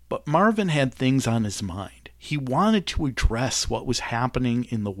today. But Marvin had things on his mind. He wanted to address what was happening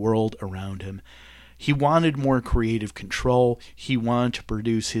in the world around him. He wanted more creative control. He wanted to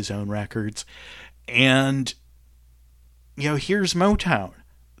produce his own records. And, here's Motown,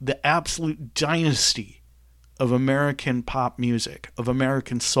 the absolute dynasty of American pop music, of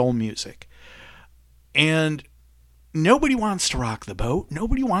American soul music. And nobody wants to rock the boat.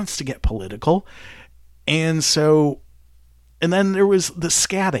 Nobody wants to get political. And then there was the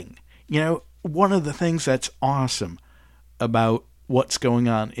scatting. One of the things that's awesome about what's going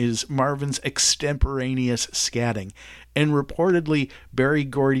on is Marvin's extemporaneous scatting. And reportedly, Berry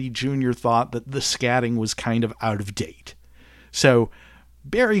Gordy Jr. thought that the scatting was kind of out of date. So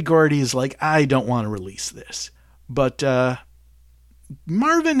Berry Gordy is like, I don't want to release this. But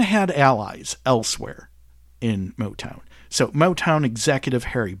Marvin had allies elsewhere in Motown. So Motown executive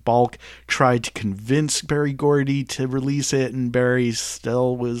Harry Balk tried to convince Berry Gordy to release it, and Berry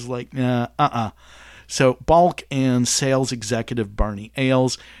still was like, nah, So Balk and sales executive Barney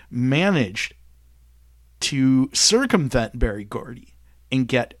Ailes managed to circumvent Berry Gordy and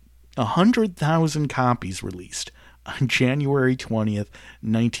get 100,000 copies released on January 20th,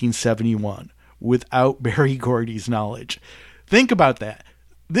 1971, without Berry Gordy's knowledge. Think about that.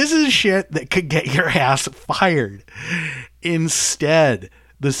 This is shit that could get your ass fired. Instead,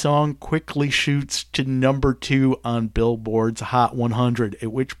 the song quickly shoots to number 2 on Billboard's Hot 100,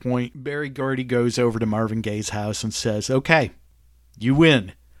 at which point Berry Gordy goes over to Marvin Gaye's house and says, "Okay, you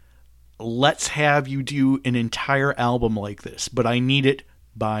win. let's have you do an entire album like this, but I need it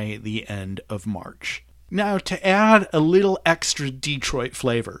by the end of March. Now, to add a little extra Detroit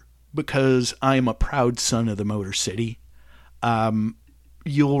flavor, because I'm a proud son of the Motor City,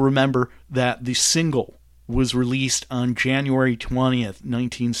 you'll remember that the single was released on January 20th,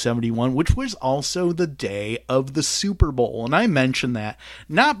 1971, which was also the day of the Super Bowl. And I mention that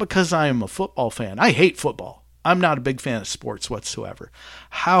not because I am a football fan. I hate football. I'm not a big fan of sports whatsoever.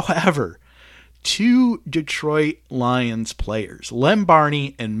 However, two Detroit Lions players, Lem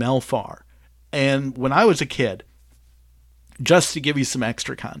Barney and Mel Farr, and when I was a kid, just to give you some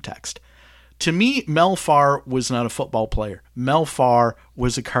extra context, to me, Mel Farr was not a football player. Mel Farr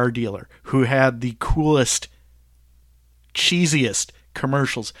was a car dealer who had the coolest, cheesiest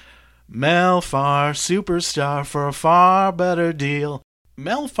commercials. Mel Farr, superstar for a far better deal.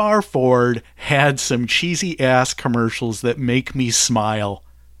 Mel Farr Ford had some cheesy-ass commercials that make me smile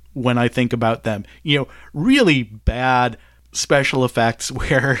when I think about them. Really bad special effects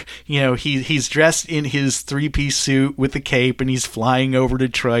where, he's dressed in his three-piece suit with a cape and he's flying over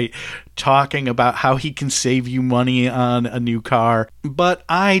Detroit talking about how he can save you money on a new car. But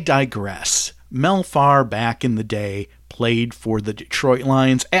I digress. Mel Farr back in the day played for the Detroit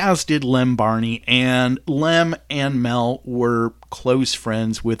Lions, as did Lem Barney, and Lem and Mel were close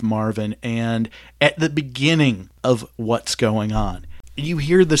friends with Marvin. And at the beginning of What's Going On, you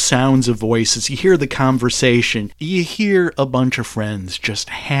hear the sounds of voices, you hear the conversation, you hear a bunch of friends just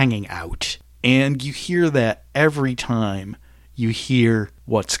hanging out. And you hear that every time you hear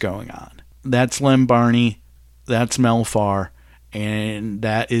What's Going On. That's Lem Barney, that's Mel Farr, and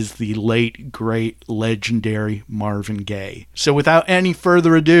that is the late, great, legendary Marvin Gaye. So without any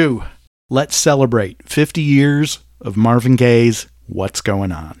further ado, let's celebrate 50 years of Marvin Gaye's What's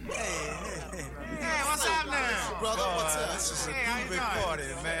Going On.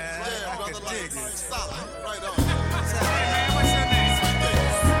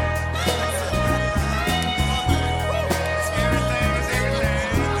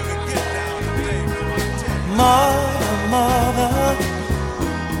 Mother, mother,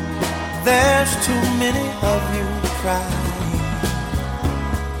 there's too many of you crying.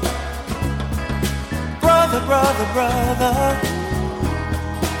 Brother, brother, brother,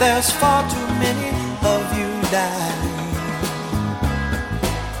 there's far too many of you dying.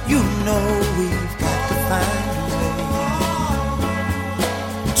 You know we've got to find a way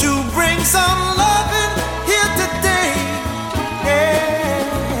to bring some loving here today. Yeah.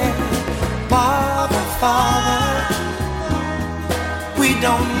 Father, we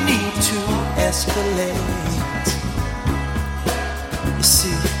don't need to escalate. You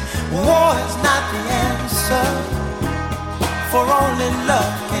see, war is not the answer, for only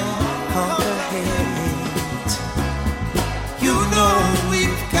love can conquer hate. You know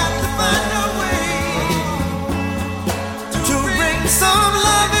we've got to find a way to bring some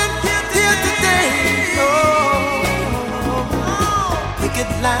love in here today. Oh,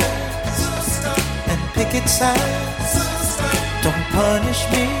 picket lines, picket signs, don't punish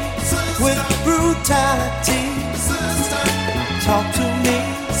me with brutality. Talk to me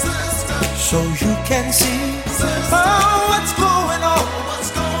so you can see what's going on.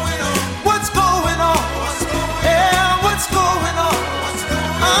 What's going on? Yeah, what's going on?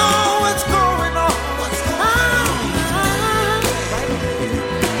 Oh, what's going on?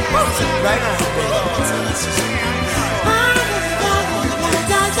 Right on. Right on.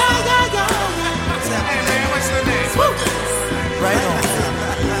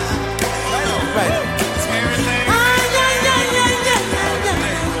 Right on.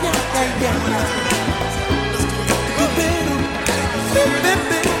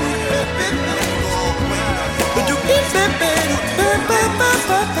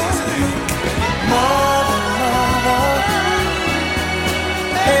 Mother,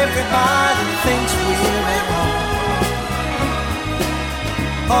 everybody thinks we're at home.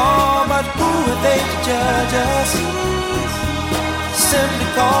 Oh, but who are they to judge us? Simply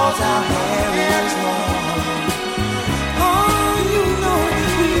cause our hair is long. Oh, you know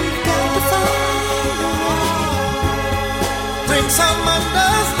we've got to find a way. Bring some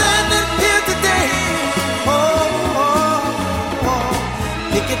understanding here today.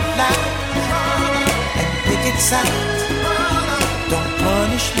 Picket line and picket signs, don't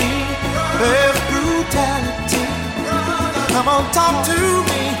punish me with brutality. Come on, talk to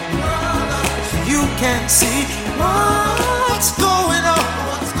me so you can see what's going on.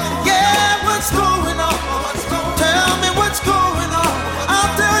 Yeah, what's going on? Tell me what's going on.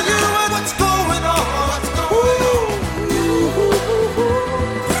 I'll tell you what's going on.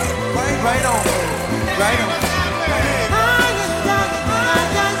 Right on, right on.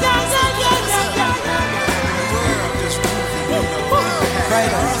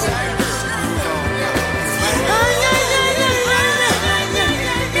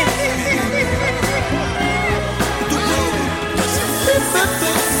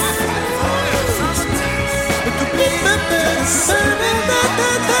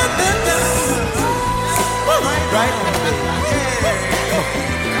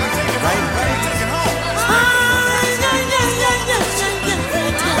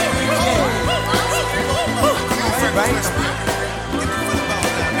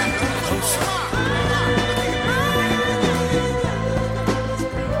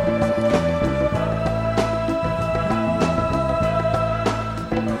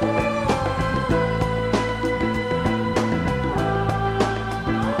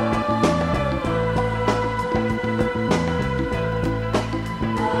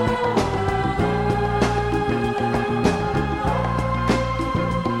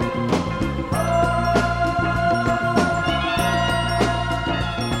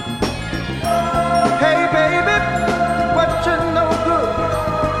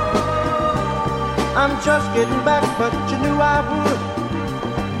 getting back, but you knew I would.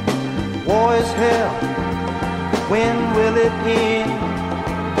 War is hell. When will it end?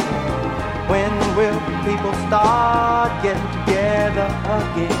 When will people start getting together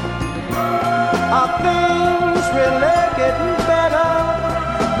again? Are things really getting better,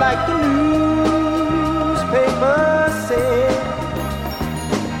 like the newspapers say?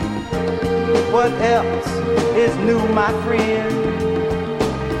 What else is new, my friend,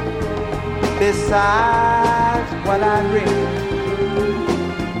 besides what I read?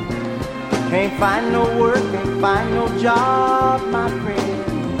 Can't find no work, can't find no job, my friend.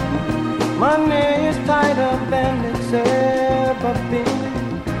 Money is tighter than it's ever been.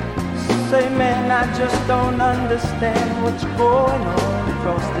 Say, man, I just don't understand what's going on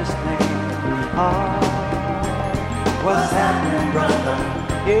across this land. Oh, what's happening, brother?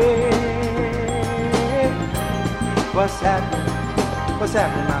 Yeah, what's happening? What's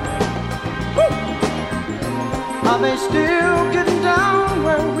happening, my man? Woo! Are they still getting down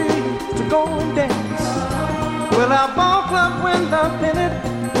where we used to go and dance? Will our ball club win the pennant?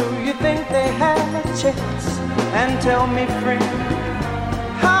 Do you think they have a chance? And tell me, friend,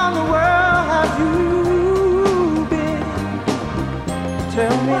 how in the world have you been?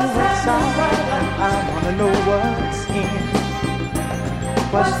 Tell me what's out, I wanna know what's in.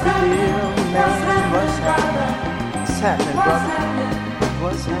 What's the deal, man? What's happening? What's happening, brother?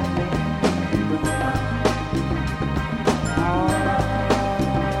 What's happening, brother? Oh,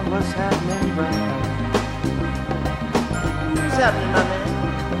 what's happening, brother? What's happening, my man?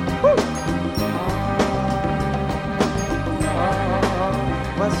 Woo!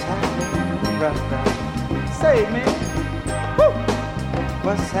 What's happening, brother? Say, man. Woo!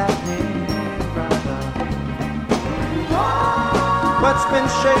 What's happening, brother? What's been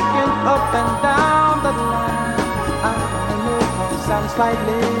shaking up and down the line? I wanna know 'cause I'm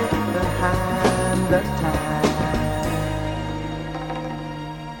slightly behind the time.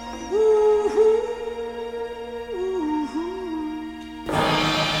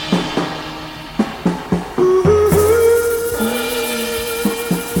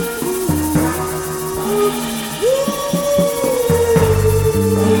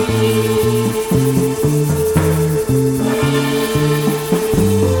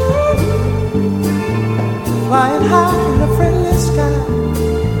 Flying high in the friendly sky,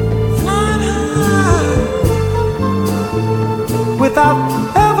 flying high, without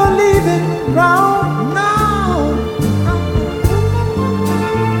ever leaving ground. No,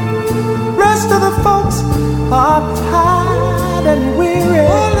 rest of the folks are tired and weary,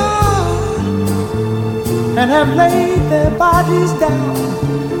 and have laid their bodies down.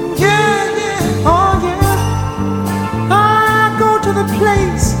 Yeah, yeah, oh yeah. I go to the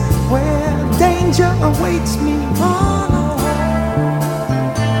place where danger awaits me,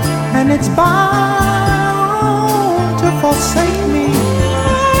 and it's bound to forsake me.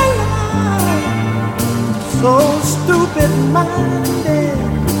 So stupid-minded,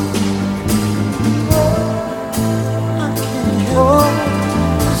 oh,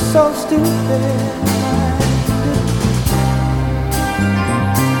 so stupid-minded,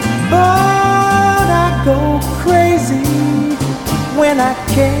 but I go crazy when I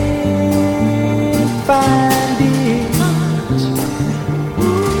can't find it.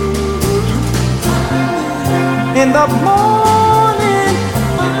 In the morning,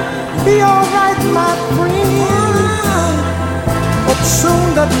 be alright, my friend, but soon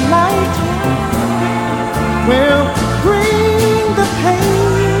the night will bring the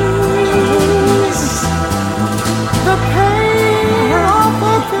pains, the pain of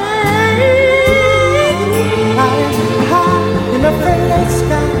a thing. I'm high in the friendly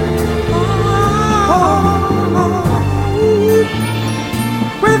sky,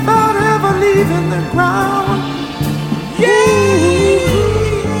 without ever leaving the ground. Yeah,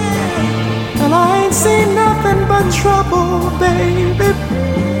 and I ain't seen nothing but trouble, baby.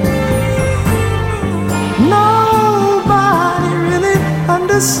 Nobody really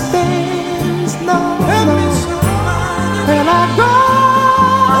understands, no, no. And I go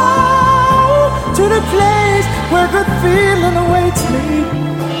to the place where good feeling awaits me.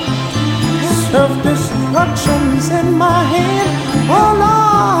 Self-destruction's in my hand, oh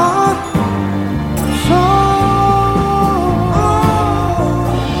Lord. So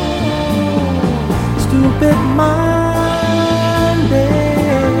stupid-minded,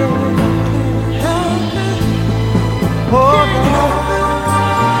 oh Lord.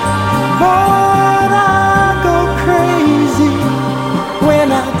 But I go crazy when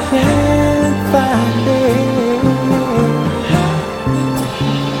I can't find it.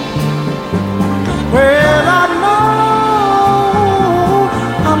 Well, I know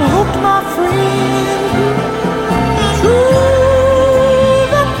I'm hooked, my friend.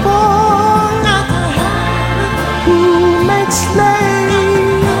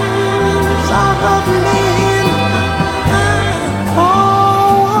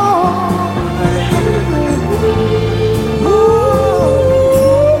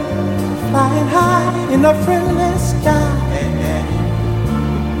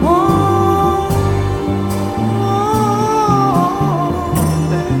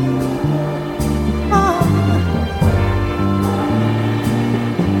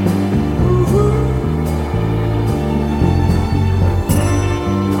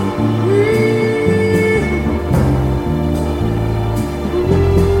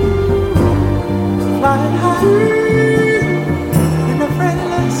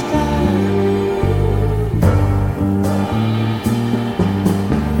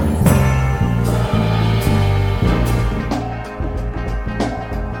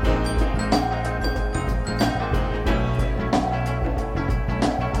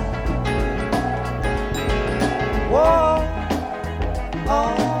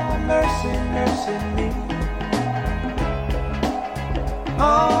 mercy me.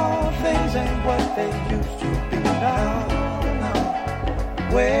 All things ain't what they used to be now.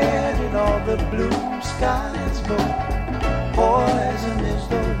 Where did all the blue skies go? Poison is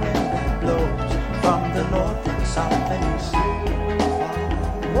the wind that blows from the north and south and east.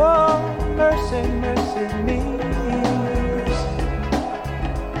 Oh, mercy, mercy me.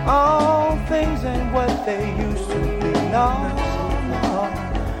 All things ain't what they used to be now.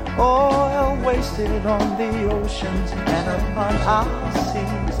 Oil wasted on the oceans and upon our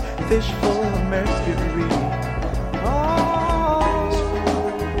seas, fish full of mercury.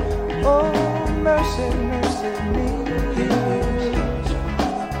 Oh, mercy, mercy me.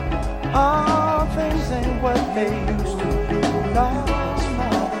 All things ain't what they used to be now.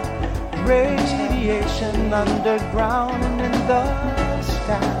 Radiation underground and in the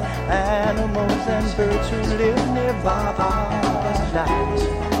sky. Animals and birds who live nearby are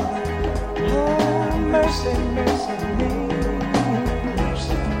dying. Oh, mercy, mercy me.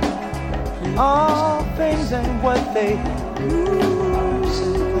 All things ain't what they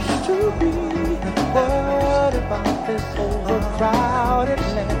used to be. What about this overcrowded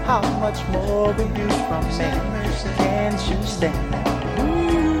land? How much more we use from man? Can't you stand that?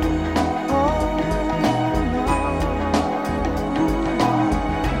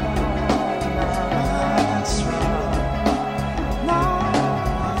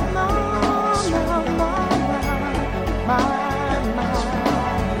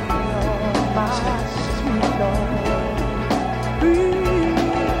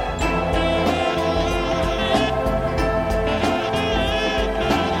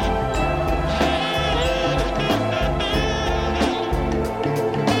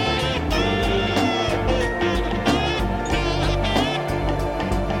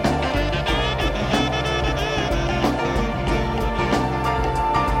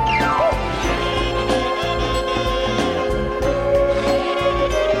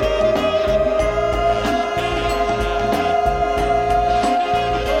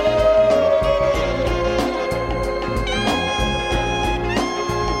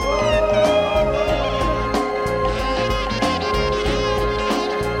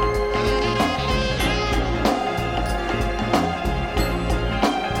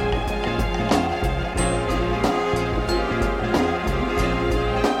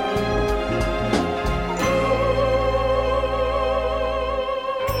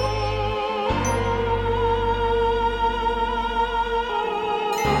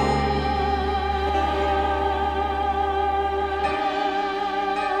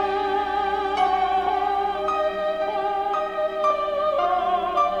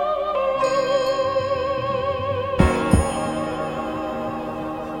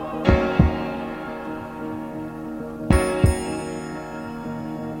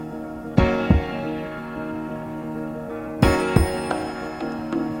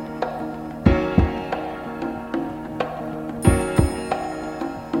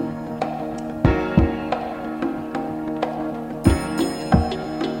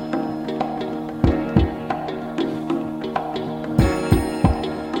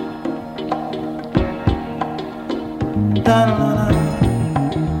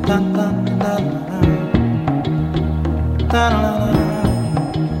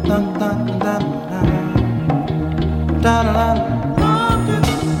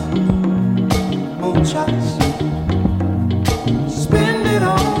 Spend it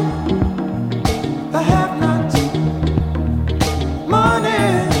on the have-nots.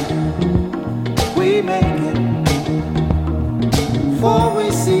 Money, we make it. Before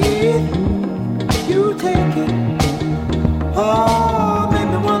we see it, you take it. Oh, make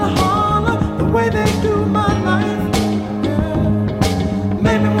me wanna holler the way they do my life. Yeah.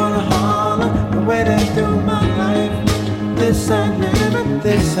 Make me wanna holler the way they do my life. This ain't living,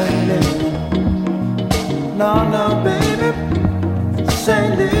 this ain't living. No, no, baby, this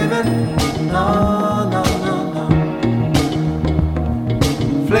ain't living. No, no, no, no.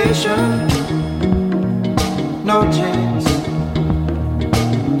 Inflation, no chance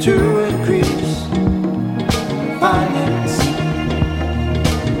to increase finance.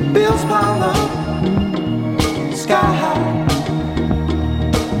 Bills pile up, sky high.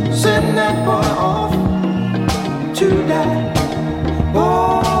 Send that boy off to die.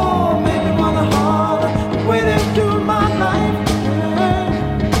 Oh, make me wanna holler the way they do my life.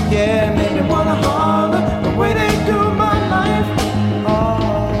 Yeah, make me wanna holler the way they do my life. Oh,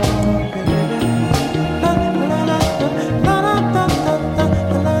 baby. La la la la la la la la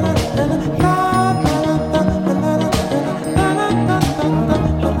la la la.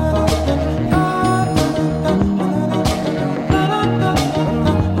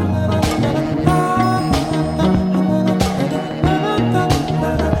 La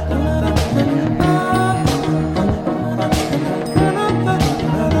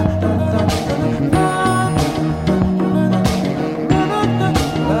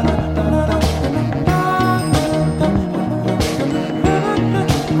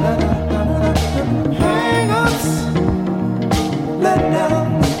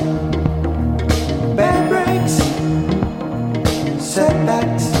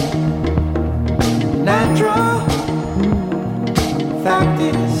setbacks natural. Fact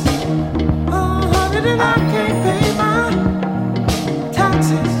is, honey, that I can't pay my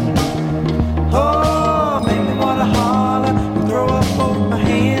taxes. Oh, make me wanna holler and throw up both my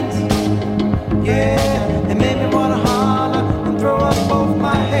hands. Yeah, it made me wanna holler and throw up both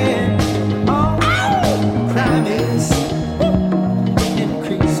my hands. Oh, crime is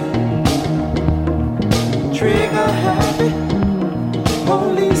increasing. Trigger happy,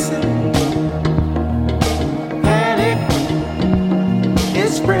 policing. Panic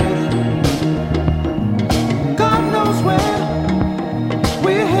is spreading. God knows where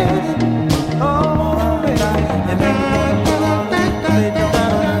we're headed. Oh, and maybe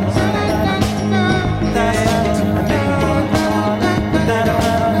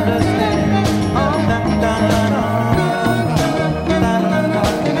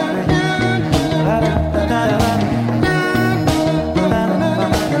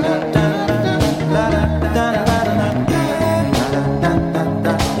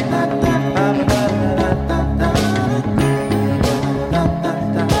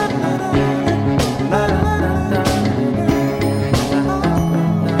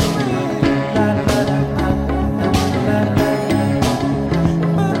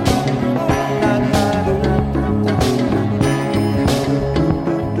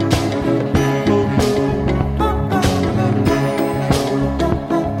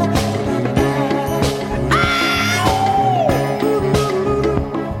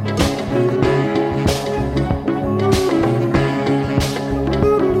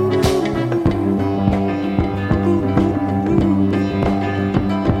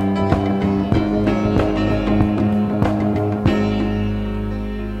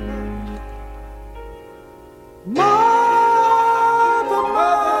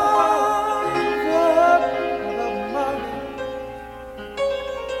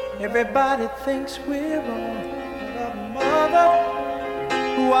everybody thinks we're wrong. Mother,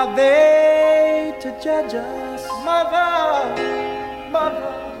 who are they to judge us? Mother,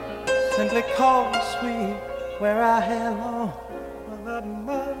 simply cause we wear our hair long.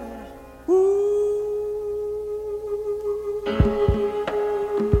 Mother, ooh.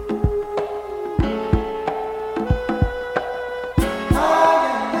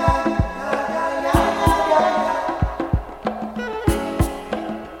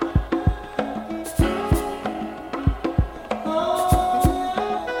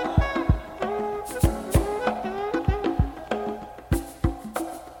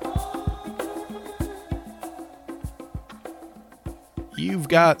 You've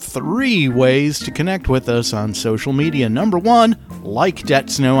got 3 ways to connect with us on social media. Number 1, like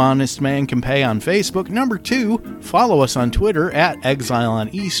Debts No Honest Man Can Pay on Facebook. Number 2, follow us on Twitter at Exile on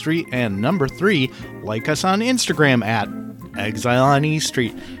E Street. And number 3, like us on Instagram at Exile on E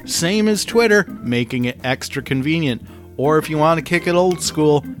Street. Same as Twitter, making it extra convenient. Or if you want to kick it old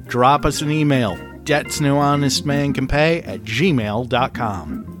school, drop us an email,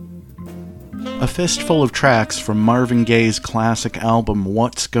 debtsnohonestmancanpay@gmail.com. A fistful of tracks from Marvin Gaye's classic album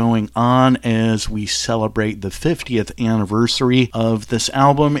What's Going On as we celebrate the 50th anniversary of this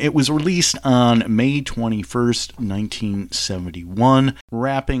album. It was released on May 21st, 1971.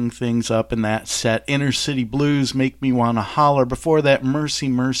 Wrapping things up in that set, Inner City Blues, Make Me Wanna Holler. Before that, Mercy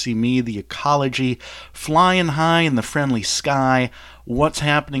Mercy Me, The Ecology, Flying High in the Friendly Sky, What's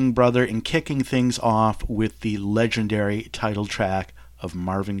Happening Brother, and kicking things off with the legendary title track of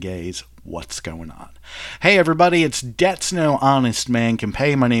Marvin Gaye's What's Going On. Hey everybody, it's Debts No Honest Man Can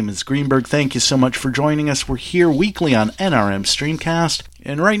Pay. My name is Greenberg. Thank you so much for joining us. We're here weekly on NRM Streamcast,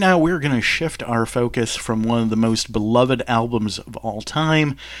 and right now we're going to shift our focus from one of the most beloved albums of all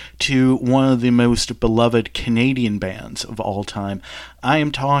time to one of the most beloved Canadian bands of all time. I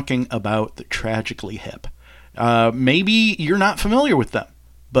am talking about the Tragically Hip. Maybe you're not familiar with them,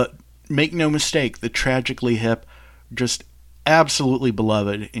 but make no mistake, the Tragically Hip just absolutely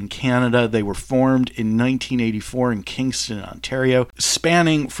beloved in Canada. They were formed in 1984 in Kingston, Ontario.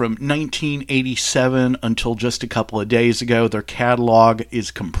 Spanning from 1987 until just a couple of days ago, their catalog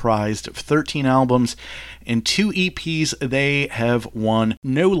is comprised of 13 albums and 2 EPs. They have won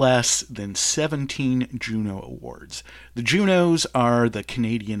no less than 17 Juno Awards. The Junos are the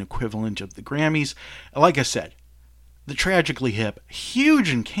Canadian equivalent of the Grammys. Like I said, the Tragically Hip, huge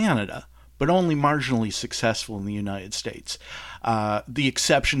in Canada, but only marginally successful in the United States. The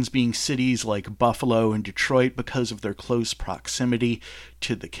exceptions being cities like Buffalo and Detroit because of their close proximity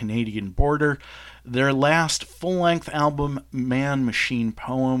to the Canadian border. Their last full-length album, Man Machine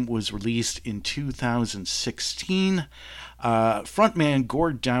Poem, was released in 2016. Frontman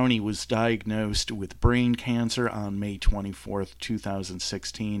Gord Downie was diagnosed with brain cancer on May 24th,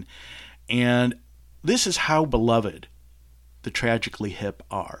 2016, and this is how beloved the Tragically Hip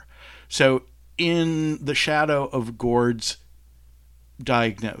are. So, in the shadow of Gord's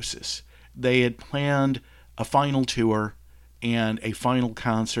diagnosis, they had planned a final tour and a final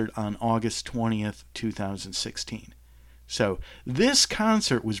concert on August 20th, 2016. So, this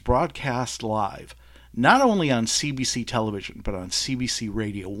concert was broadcast live not only on CBC Television, but on CBC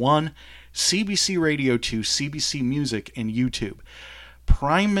Radio 1, CBC Radio 2, CBC Music, and YouTube.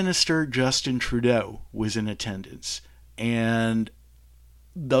 Prime Minister Justin Trudeau was in attendance, and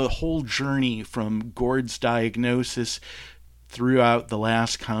the whole journey from Gord's diagnosis throughout the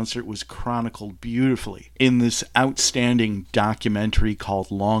last concert was chronicled beautifully in this outstanding documentary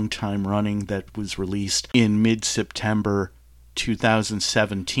called Long Time Running that was released in mid-September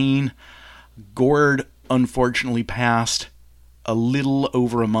 2017. Gord unfortunately passed a little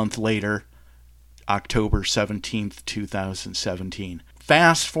over a month later, October 17th, 2017.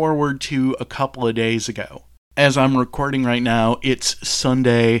 Fast forward to a couple of days ago. As I'm recording right now, it's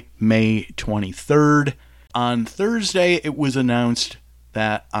Sunday, May 23rd. On Thursday, it was announced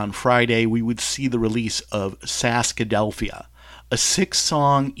that on Friday we would see the release of Saskadelphia, a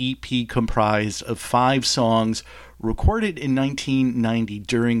 6-song EP comprised of 5 songs recorded in 1990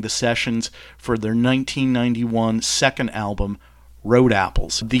 during the sessions for their 1991 second album, Road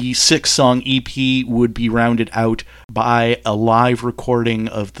Apples. The 6-song EP would be rounded out by a live recording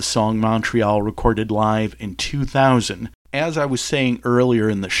of the song Montreal, recorded live in 2000. As I was saying earlier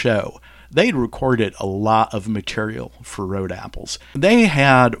in the show, they'd recorded a lot of material for Road Apples. They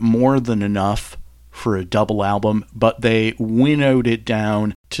had more than enough for a double album, but they winnowed it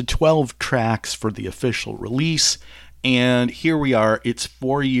down to 12 tracks for the official release, and here we are. It's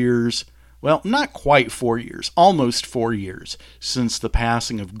 4 years, well, not quite 4 years, almost 4 years since the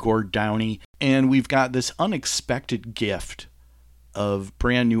passing of Gord Downie, and we've got this unexpected gift of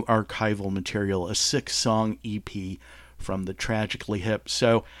brand new archival material, a 6-song EP from the Tragically Hip.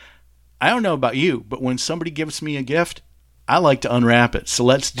 So, I don't know about you, but when somebody gives me a gift, I like to unwrap it. So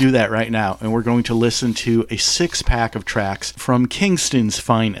let's do that right now. And we're going to listen to a 6-pack of tracks from Kingston's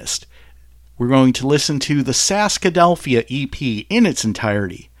finest. We're going to listen to the Saskadelphia EP in its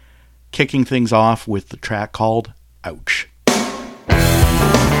entirety, kicking things off with the track called Ouch.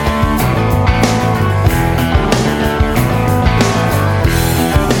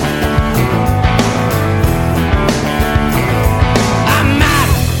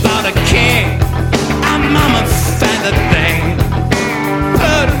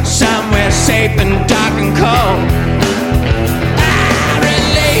 Safe and dark and cold. I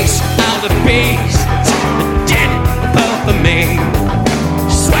release all the beasts that didn't pull for me.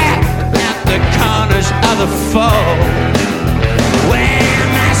 Swept out the corners of the fold. Where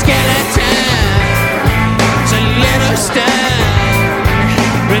my skeleton's a little stunned,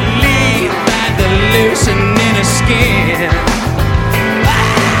 relieved by the loosening of skin.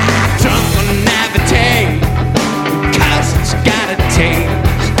 Drunk on Navitate, 'cause it's got a taste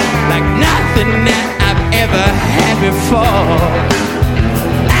like nothing that I've ever had before.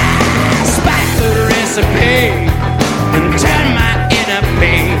 I spiked the recipe and turned my inner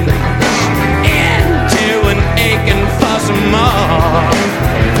page into an aching for some more.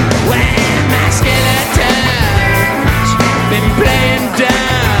 When my skeleton's been playing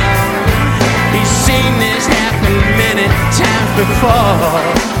down, he's seen this happen many times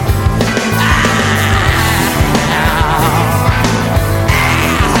before.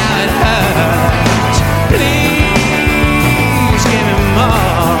 Please give me more.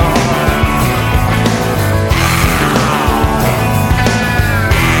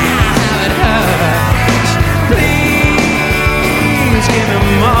 How it hurts. Please give me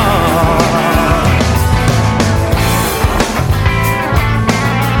more.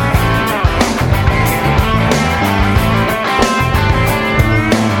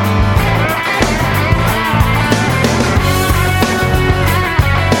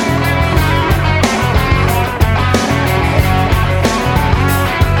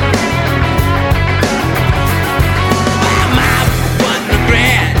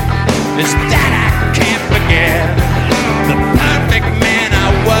 Is that I can't forget the perfect man I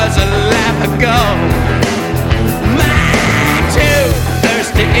was a life ago. My too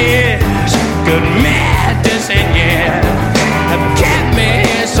thirsty ears, good medicine, yeah, have kept me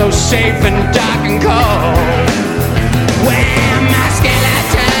here so safe and dark and cold. When my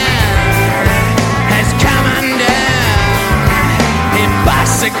skeleton has come undone, he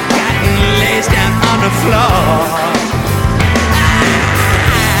busts a gut and lays down on the floor.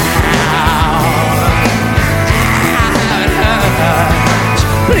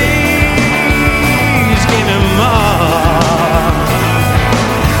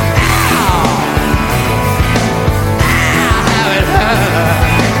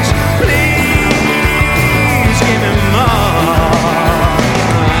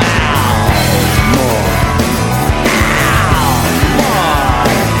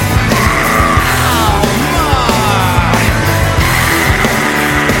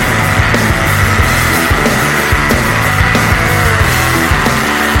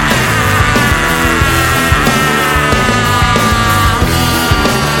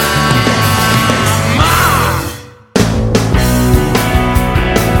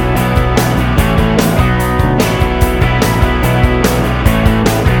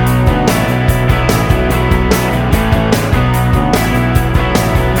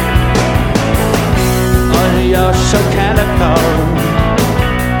 you're so calico.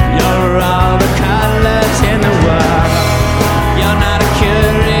 You're all the colors in the world. You're not a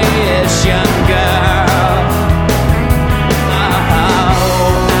curious young girl. Oh,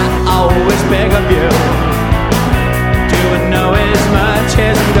 I always beg of you. Do I know as much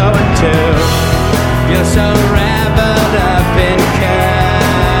as I'm going to? You're so wrapped up in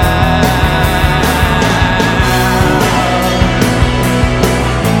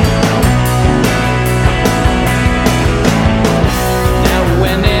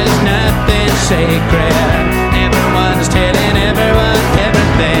sacred. Everyone's telling everyone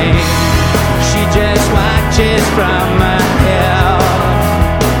everything. She just watches from a hill.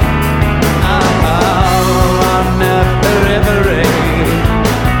 Oh, on the periphery,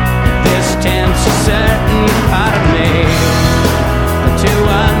 this tends a certain part of me to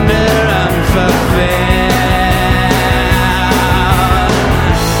wander unfulfilled.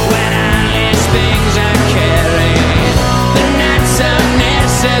 When I list things I carry, they're not so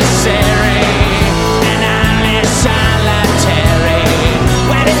necessary.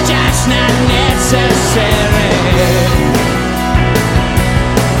 Not necessary.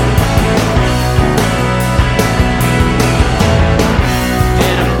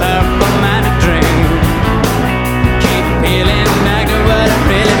 In a purple minded dream, keep peeling back to what I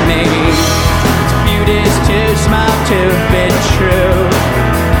really need. This beauty's too small to be true.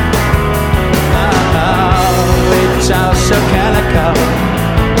 Oh, it's all so calico,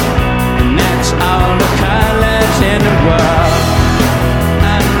 and that's all the colors in the world.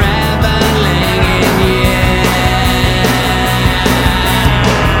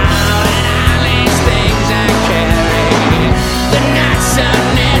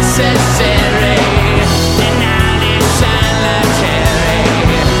 Necessary, and all is solitary.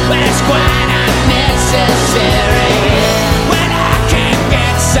 Well, it's quite unnecessary. When I can't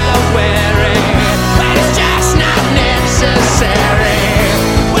get so weary, but it's just not necessary.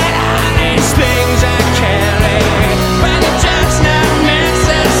 When all these things I carry, but it's just not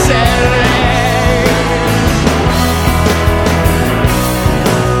necessary.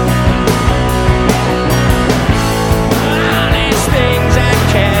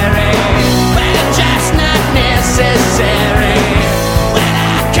 Necessary. When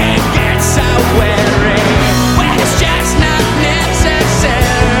I can't get so weary, when it's just not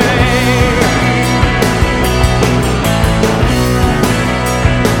necessary.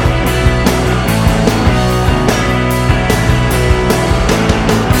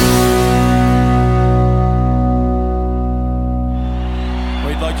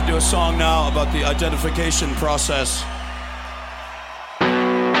 We'd like to do a song now about the identification process.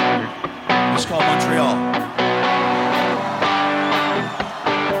 It's called Montreal.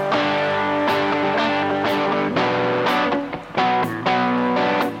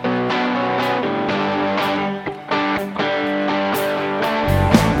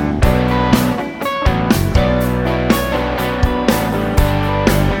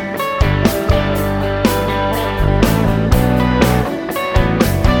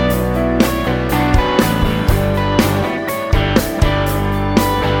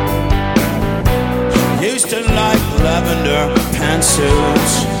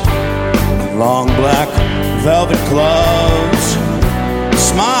 Pantsuits, long black velvet gloves,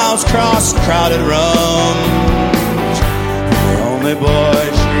 smiles cross crowded rooms. The only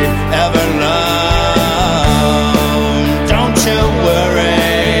boy she ever loved. Don't you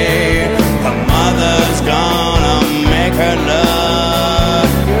worry, her mother's gonna make her look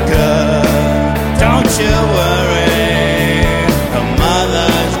good. Don't you worry, her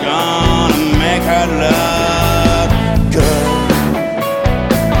mother's gonna make her look good.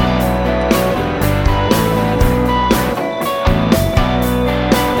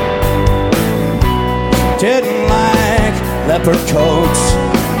 Didn't like leopard coats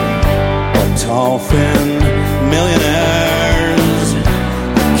or tall, thin millionaires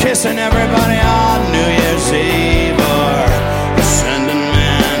kissing everybody on New Year's Eve or sending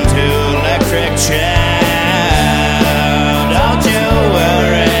men to electric chair. Don't you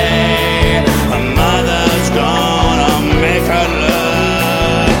worry, her mother's gonna make her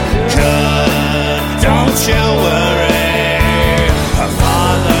look good. Don't you worry, her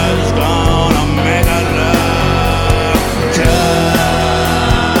father's gonna make her look good.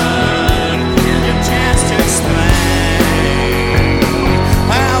 Here's your chance to explain.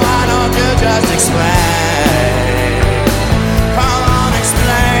 Well, why don't you just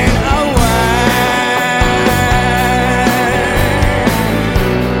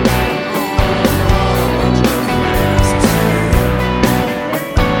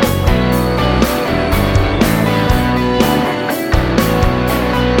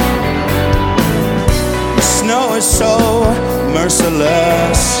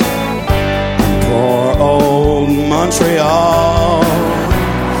merciless. Poor old Montreal.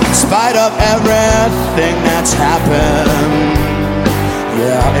 In spite of everything that's happened,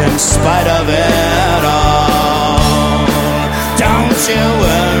 yeah, in spite of it all, don't you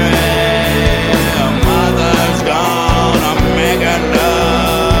worry, mother's gonna make it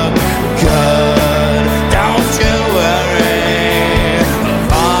look good. Don't you worry,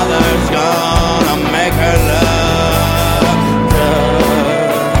 father's gonna make her look good.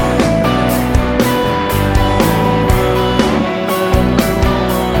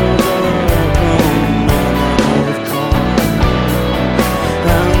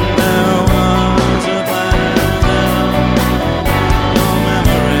 And there was a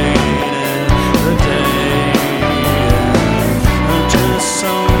commemorated the day, just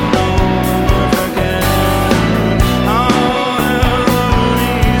so no one will forget. Oh,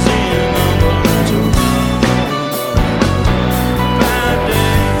 easy number to bad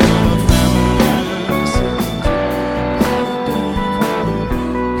day for feminists.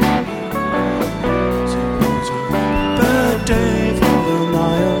 Bad day for the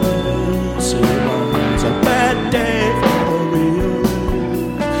nihilists. It was a bad day for the realists.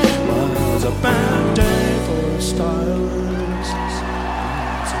 It was a bad day for the stylists.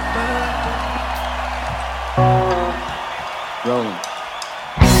 It's a bad day. Rolling.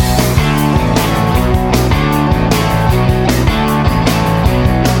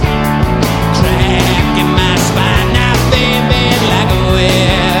 Cracking my spine now, baby, like a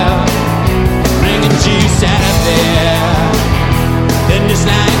whale. Bringing juice out of there. Then just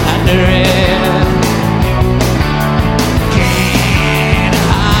 900. Can't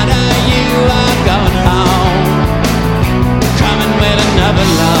harder, you are going home. Coming with another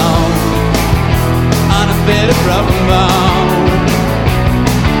loan on a bit of broken bone.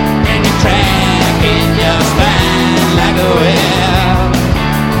 And you're cracking your spine like a whale.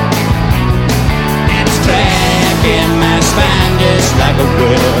 And it's cracking my spine just like a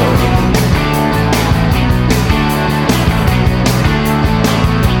whale.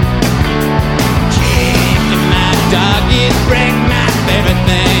 Kicking my dog, you'd break my favorite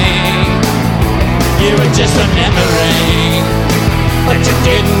thing. You were just remembering, but you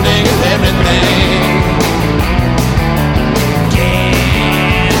didn't think of everything.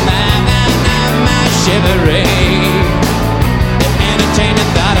 Can't my shivering. It entertained the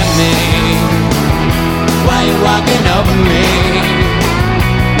thought of me. Why you walking over me?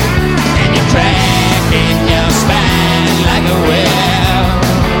 And you're cracking your spine like a whale.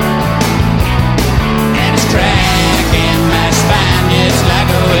 And it's cracking my spine just like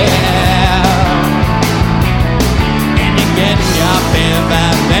a whale. And you're getting your fill by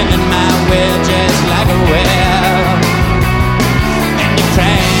bending my will just like a whale. And you're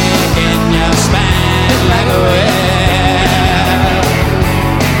cracking your spine like a whale.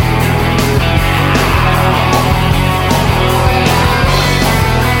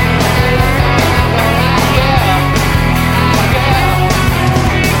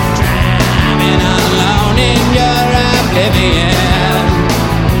 Driving alone in your oblivion,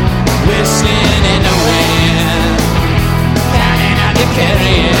 whistling in the wind, counting on your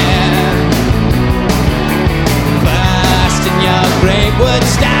carrying, busting your grave would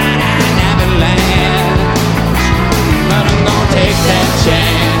start an avalanche. But I'm gonna take that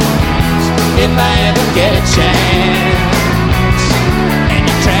chance if I ever get a chance. And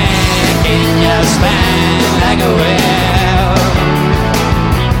you're cracking your spine like a whale.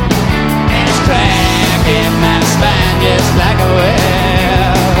 And it's cracking my spine just like a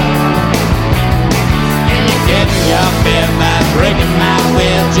whale. And you're getting your fear by breaking my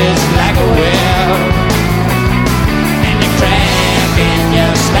will just like a whale. And you're cracking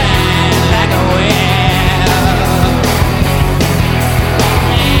your spine like a whale.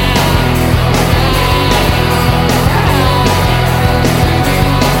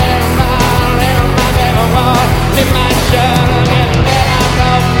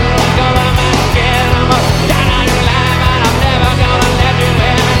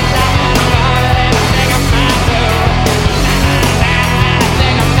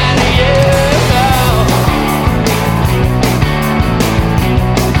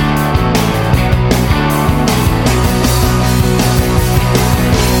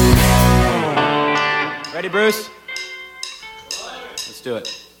 Ready, Bruce? Let's do it.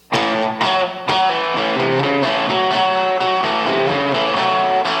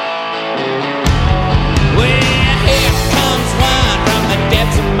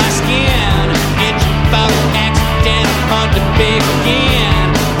 Begin.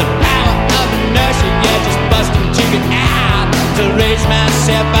 The power of inertia, yeah, just busting to get out. To raise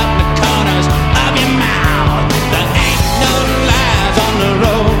myself up the corners of your mouth. There ain't no lie.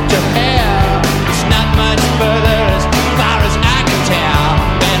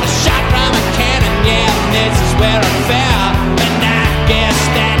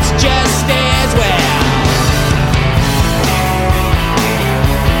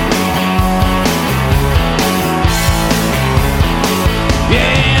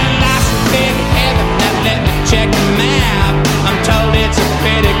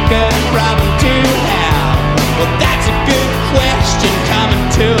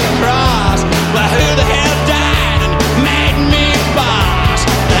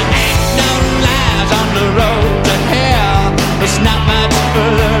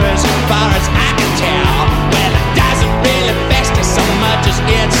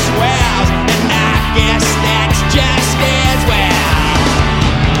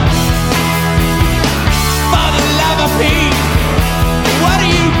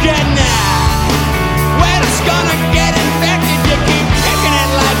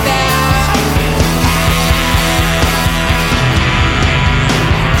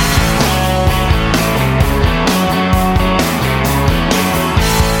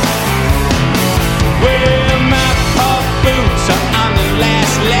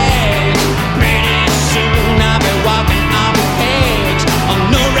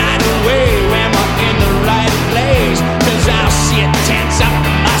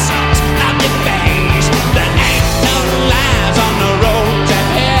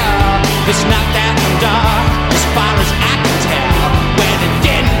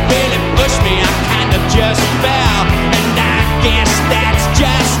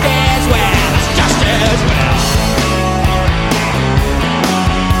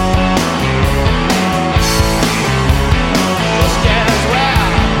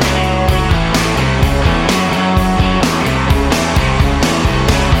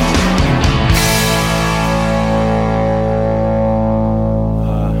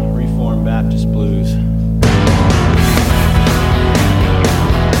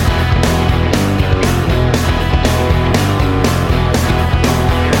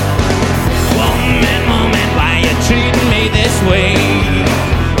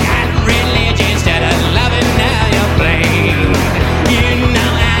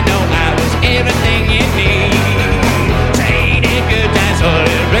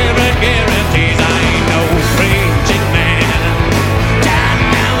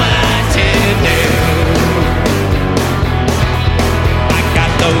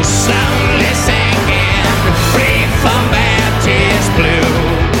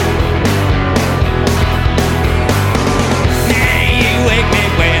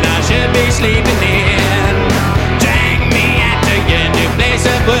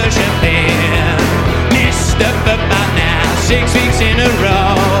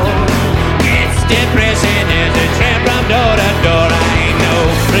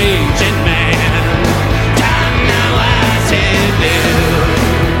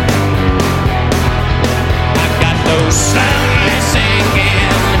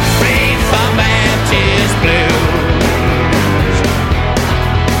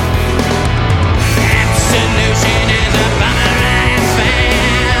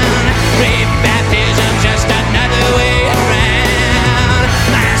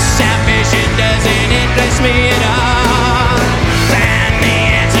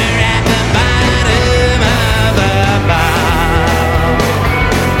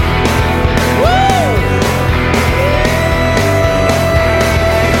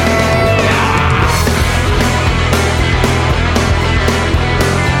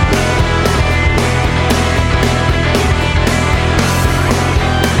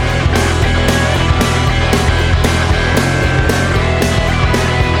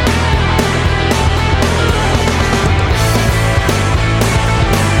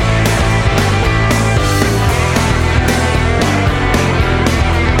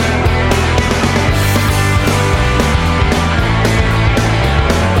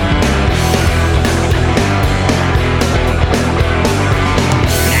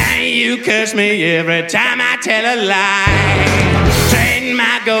 curse me every time I tell a lie. Trading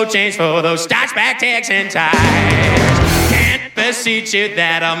my gold chains for those starch-back Texan ties. Can't beseech you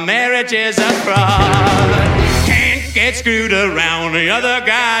that a marriage is a fraud. Can't get screwed around, the other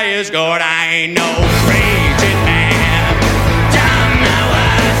guy is gored. I ain't no preaching man, don't know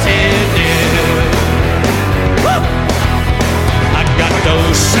what to do. Woo! I got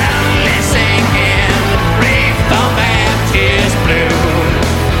those soundly singing Reformed Baptist blues.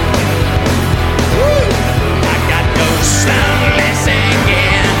 Woo! I got those soundly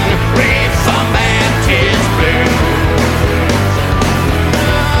singing Reformed Baptist blues.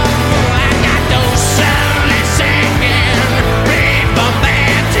 I got those soundly singing Reformed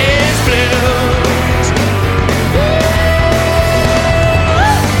Baptist blues.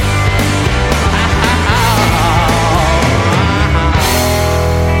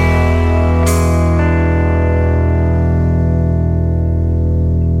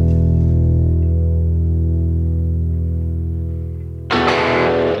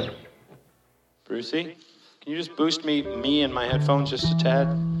 Brucey, can you just boost me and my headphones just a tad?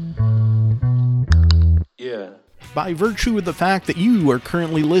 Yeah. By virtue of the fact that you are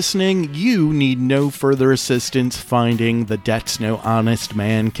currently listening, you need no further assistance finding the Debts No Honest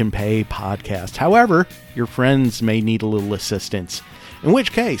Man Can Pay podcast. However, your friends may need a little assistance. In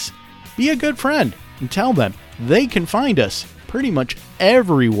which case, be a good friend and tell them they can find us pretty much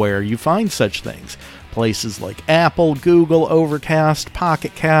everywhere you find such things. Places like Apple, Google, Overcast,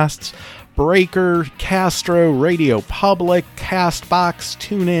 Pocket Casts, Breaker, Castro, Radio Public, CastBox,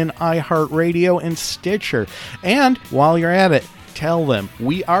 TuneIn, iHeartRadio, and Stitcher. And while you're at it, tell them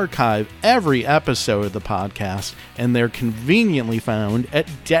we archive every episode of the podcast, and they're conveniently found at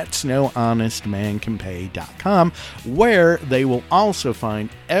debtsnohonestmancanpay.com, where they will also find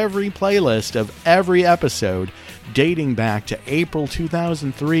every playlist of every episode dating back to April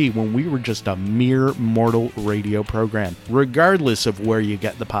 2003, when we were just a mere mortal radio program. Regardless of where you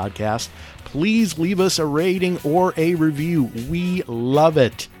get the podcast, please leave us a rating or a review. We love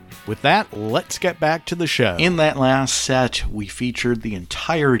it. With that, let's get back to the show. In that last set, we featured the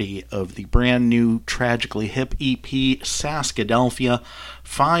entirety of the brand new Tragically Hip EP, Saskadelphia,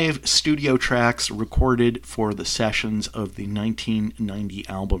 5 studio tracks recorded for the sessions of the 1990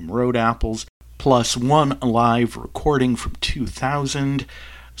 album Road Apples, plus 1 live recording from 2000.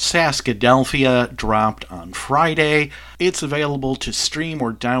 Saskadelphia dropped on Friday. It's available to stream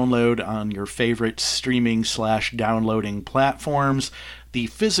or download on your favorite streaming/downloading platforms. The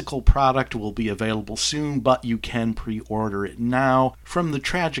physical product will be available soon, but you can pre-order it now. From the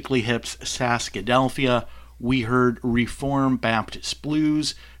Tragically Hip's Saskadelphia, we heard Reform Baptist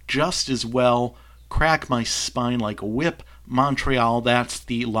Blues, Just As Well, Crack My Spine Like a Whip, Montreal, that's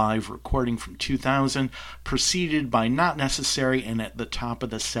the live recording from 2000, preceded by Not Necessary, and at the top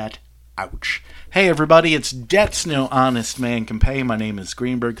of the set, Ouch. Hey everybody, it's Debts No Honest Man Can Pay. My name is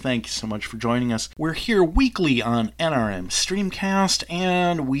Greenberg. Thank you so much for joining us. We're here weekly on NRM Streamcast,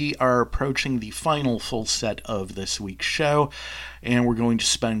 and we are approaching the final full set of this week's show, and we're going to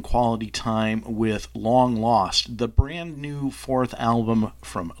spend quality time with Long Lost, the brand new 4th album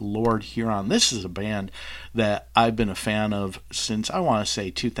from Lord Huron. This is a band that I've been a fan of since, I want to say,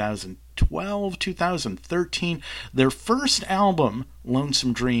 2012, 2013. Their first album,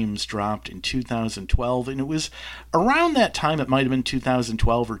 Lonesome Dreams, dropped in 2012, and it was around that time, it might have been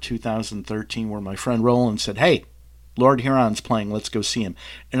 2012 or 2013, where my friend Roland said, hey, Lord Huron's playing, let's go see him.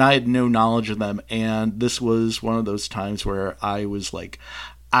 And I had no knowledge of them, and this was one of those times where I was like,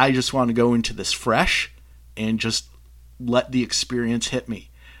 I just want to go into this fresh and just let the experience hit me.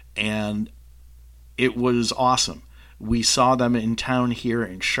 And it was awesome. We saw them in town here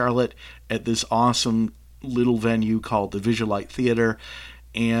in Charlotte at this awesome little venue called the Visualite Theater,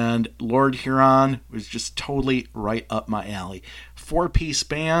 and Lord Huron was just totally right up my alley. 4-piece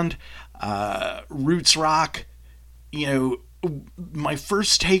band, roots rock. You know, my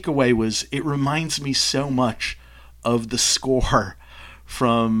first takeaway was it reminds me so much of the score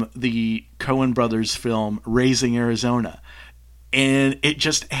from the Coen Brothers film Raising Arizona. And it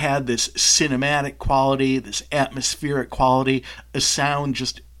just had this cinematic quality, this atmospheric quality, a sound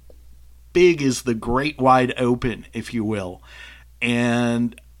just big as the great wide open, if you will.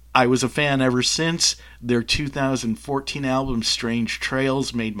 And I was a fan ever since. Their 2014 album, Strange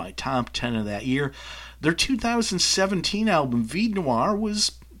Trails, made my top 10 of that year. Their 2017 album, Vide Noir,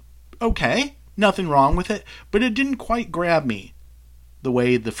 was okay. Nothing wrong with it, but it didn't quite grab me the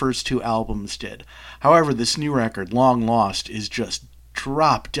way the first 2 albums did. However, this new record, Long Lost, is just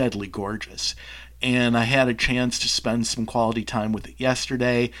drop-deadly gorgeous. and I had a chance to spend some quality time with it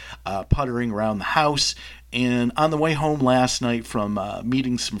yesterday, puttering around the house. And on the way home last night from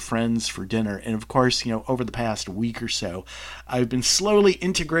meeting some friends for dinner, and of course, over the past week or so, I've been slowly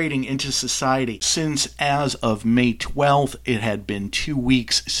integrating into society since as of May 12th, it had been 2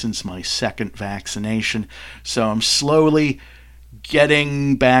 weeks since my second vaccination. So I'm slowly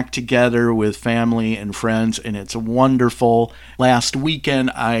getting back together with family and friends, and it's wonderful. Last weekend,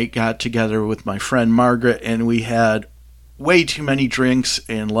 I got together with my friend Margaret, and we had way too many drinks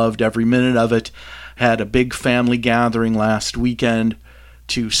and loved every minute of it. Had a big family gathering last weekend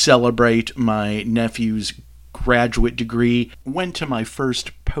to celebrate my nephew's graduate degree. Went to my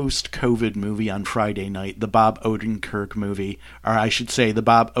first post-COVID movie on Friday night, the Bob Odenkirk movie, or I should say the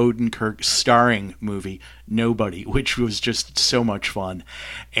Bob Odenkirk starring movie, Nobody, which was just so much fun.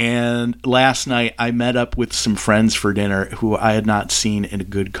 And last night I met up with some friends for dinner who I had not seen in a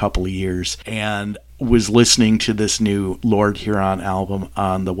good couple of years, and was listening to this new Lord Huron album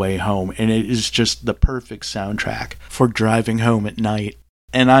on the way home, and it is just the perfect soundtrack for driving home at night.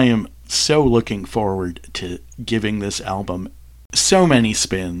 And I am so looking forward to giving this album so many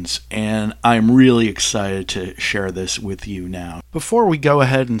spins, and I'm really excited to share this with you now. Before we go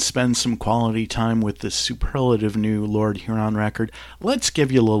ahead and spend some quality time with this superlative new Lord Huron record, let's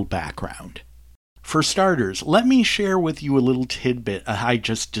give you a little background. For starters, let me share with you a little tidbit I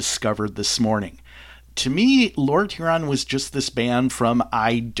just discovered this morning. To me, Lord Huron was just this band from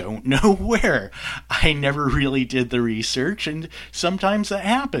I don't know where. I never really did the research, and sometimes that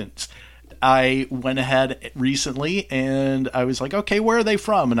happens. I went ahead recently and I was like, okay, where are they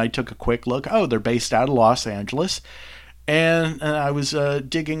from? And I took a quick look. Oh, they're based out of Los Angeles. And I was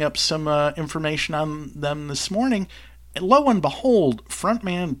digging up some information on them this morning. And lo and behold,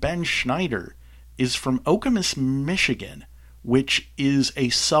 frontman Ben Schneider is from Okemos, Michigan, which is a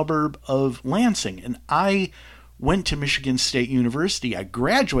suburb of Lansing. And I went to Michigan State University. I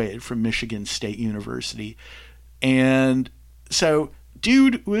graduated from Michigan State University. And so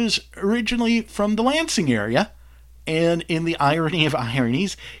dude was originally from the Lansing area. And in the irony of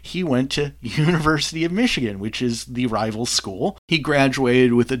ironies, he went to University of Michigan, which is the rival school. He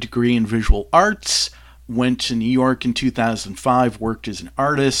graduated with a degree in visual arts, went to New York in 2005, worked as an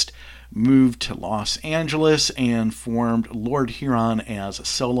artist, moved to Los Angeles, and formed Lord Huron as a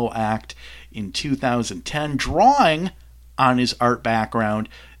solo act in 2010. Drawing on his art background,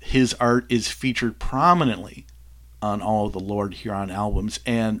 his art is featured prominently on all of the Lord Huron albums,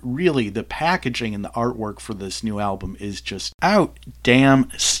 and really the packaging and the artwork for this new album is just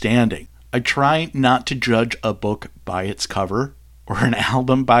out-damn-standing. I try not to judge a book by its cover, or an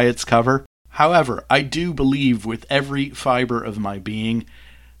album by its cover. However, I do believe with every fiber of my being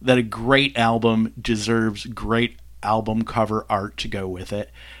that a great album deserves great album cover art to go with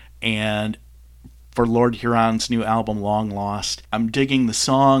it. And for Lord Huron's new album, Long Lost, I'm digging the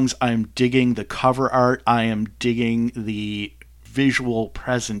songs, I'm digging the cover art, I am digging the visual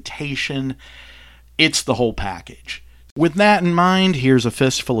presentation. It's the whole package. With that in mind, here's a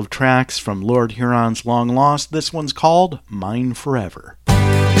fistful of tracks from Lord Huron's Long Lost. This one's called Mine Forever.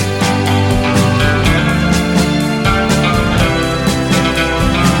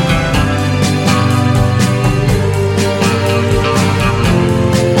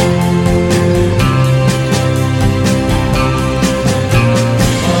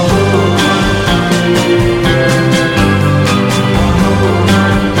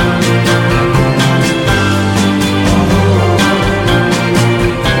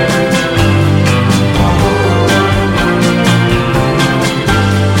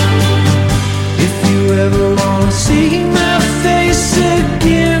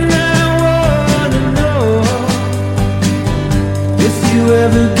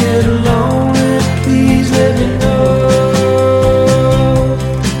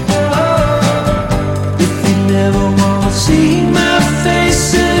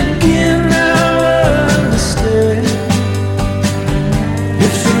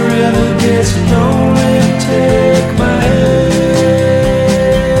 Take my hand.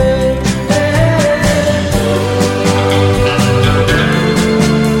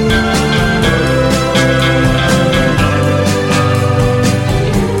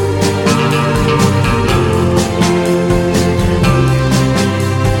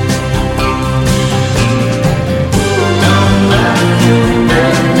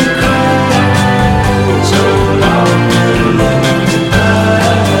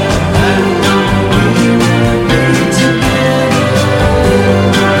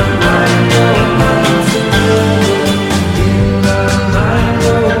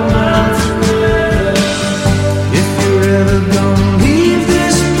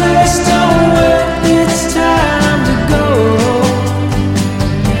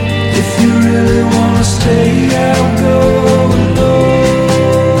 I'll go alone.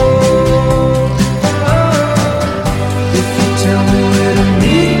 If you tell me where to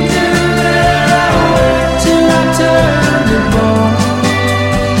meet, then I'll wait till I turn the ball.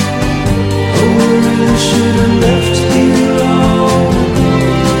 Oh, I really should have left here long ago.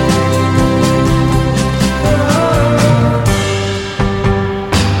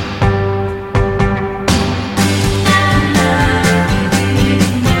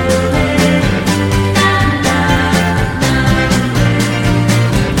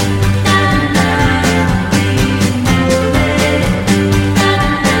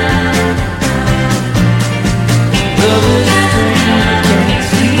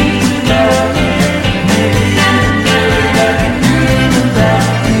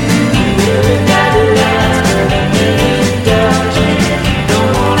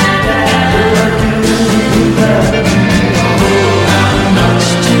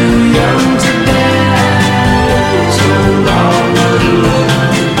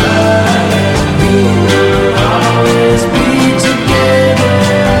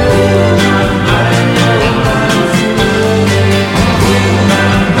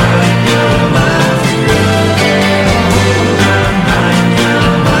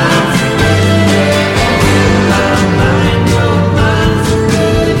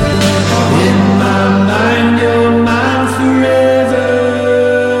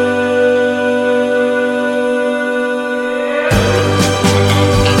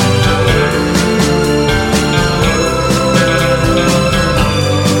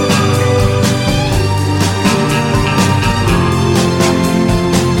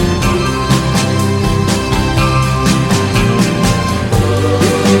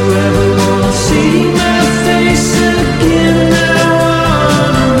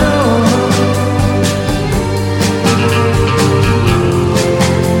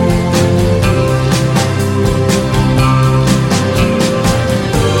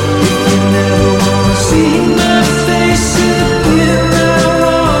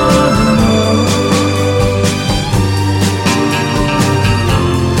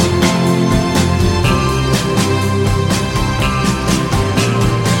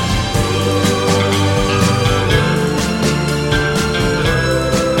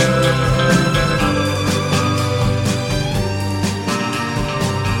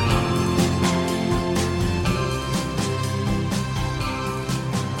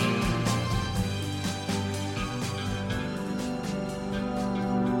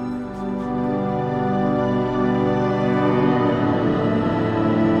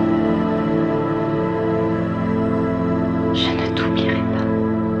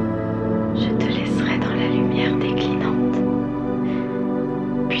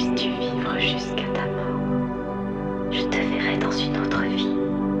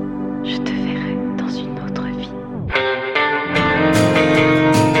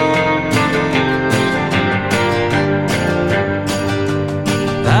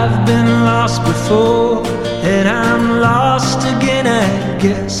 I've been lost before, and I'm lost again, I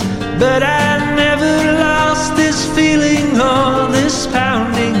guess. But I never lost this feeling or this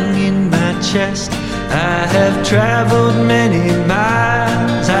pounding in my chest. I have traveled many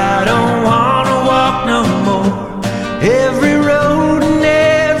miles, I don't wanna walk no more. Every road and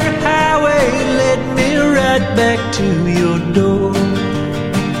every highway led me right back to your door.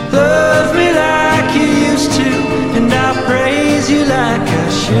 Love me like you used to, and I'll praise you like I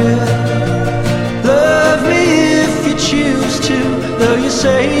should. Love me if you choose to, though you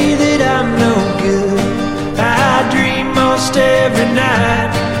say that I'm no good. I dream most every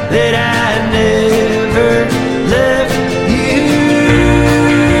night that I never left you.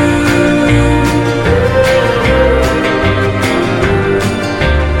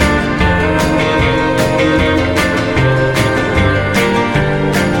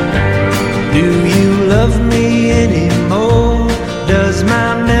 Do you love me anymore? Does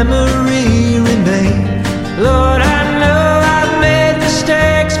my memory remain? Lord, I know I've made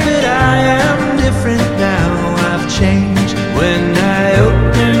mistakes, but I am different now. I've changed when I open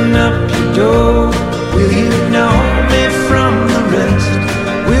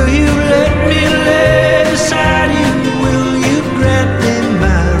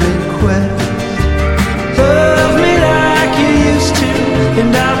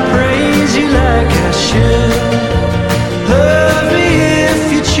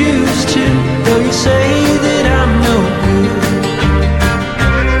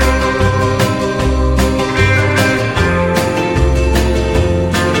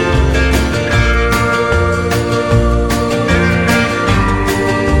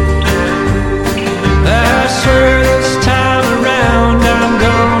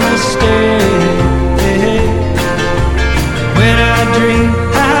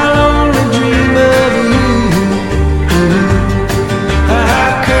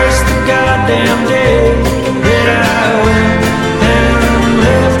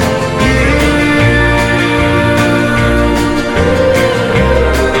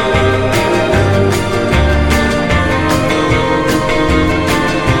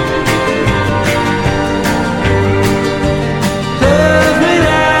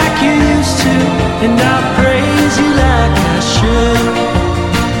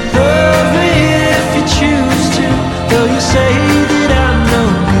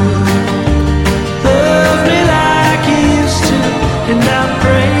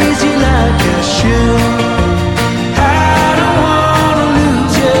you. I don't wanna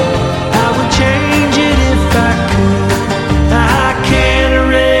lose you. I would change it if I could. I can't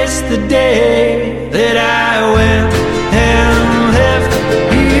erase the day that I went and left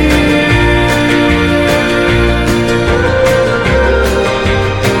you.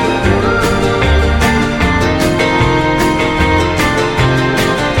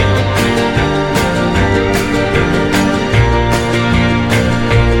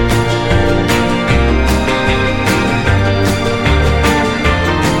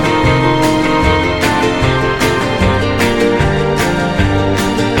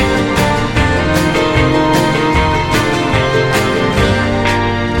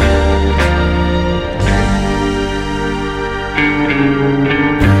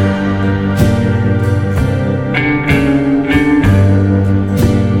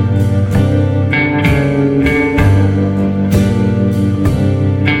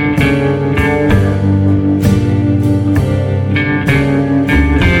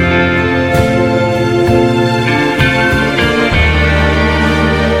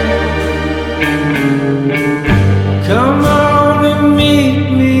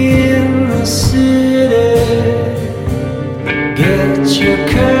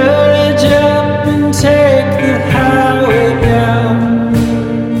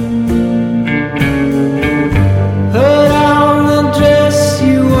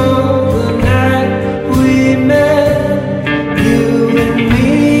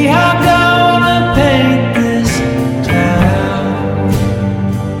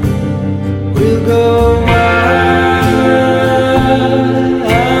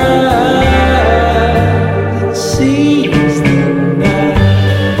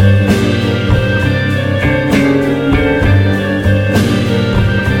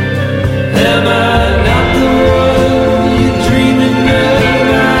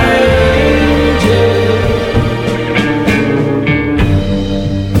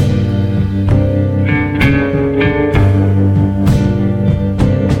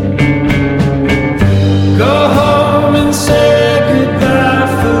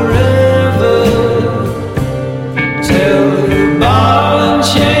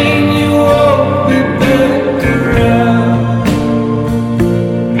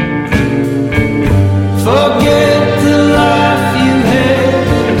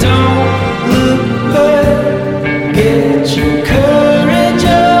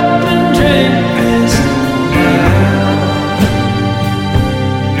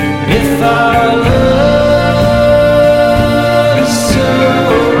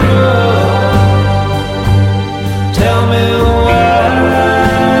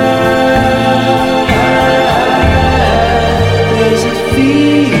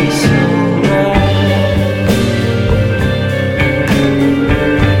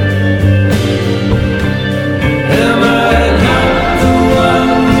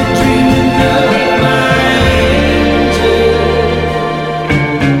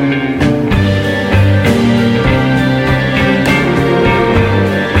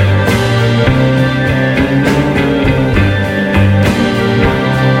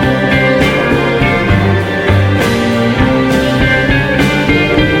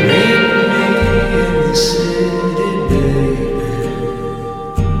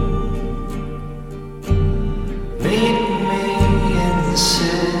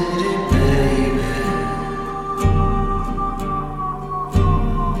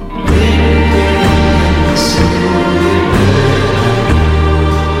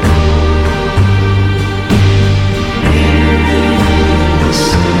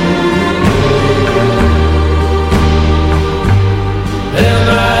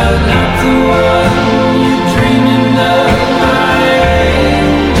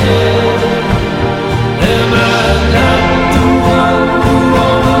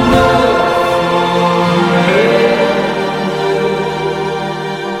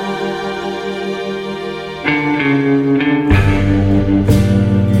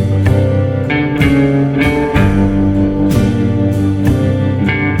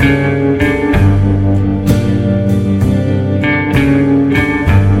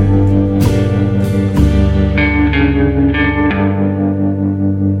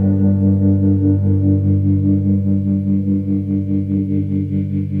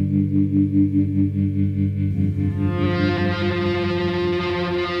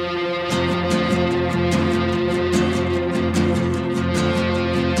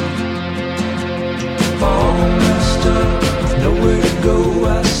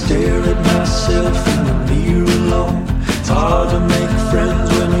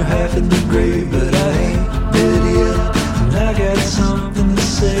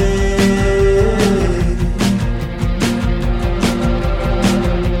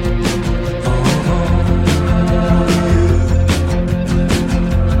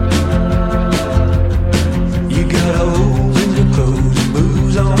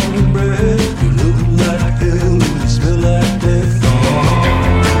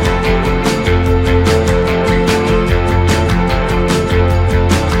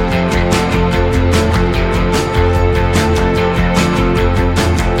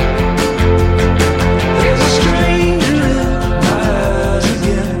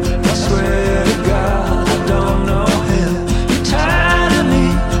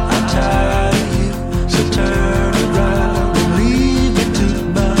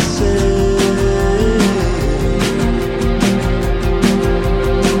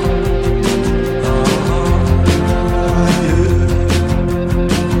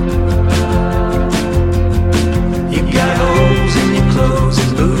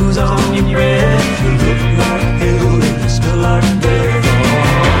 in your bed. You look like hell and you smell like death.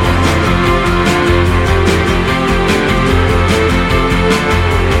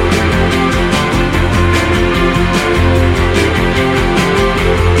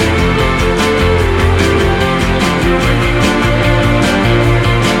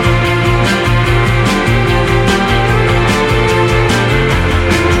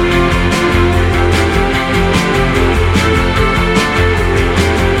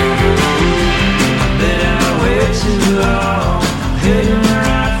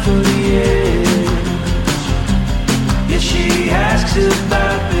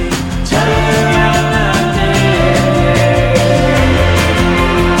 About me, tell her I'm not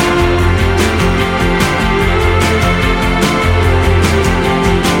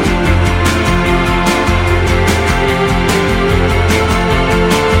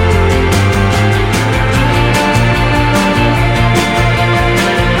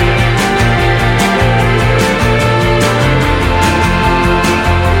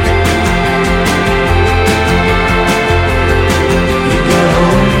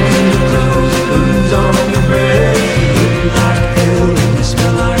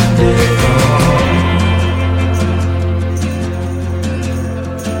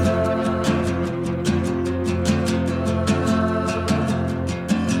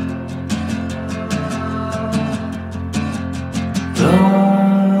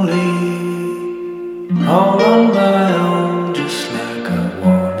all on my own, just like I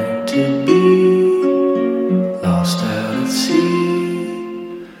wanted to be, lost out at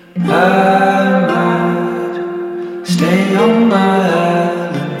sea. I might stay on my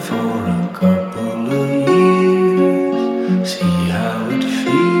island for a couple of years, see how it feels.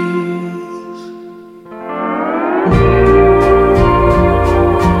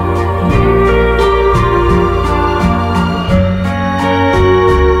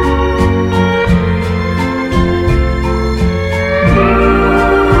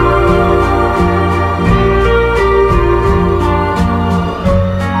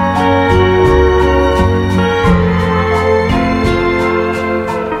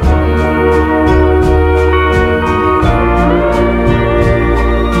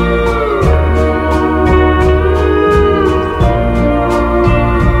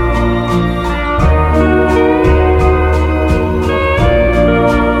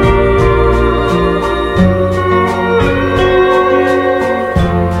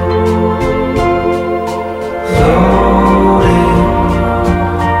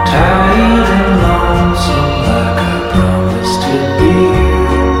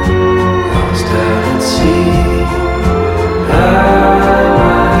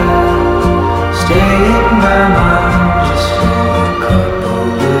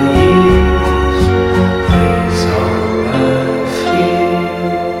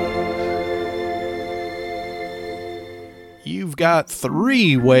 Got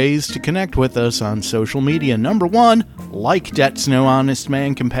 3 ways to connect with us on social media. Number 1, like Debt's No Honest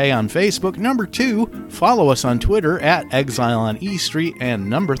Man Can Pay on Facebook. Number 2, follow us on Twitter at Exile on E Street. And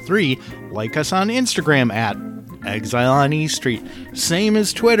number 3, like us on Instagram at Exile on E Street. Same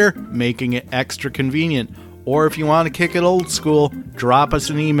as Twitter, making it extra convenient. Or if you want to kick it old school, drop us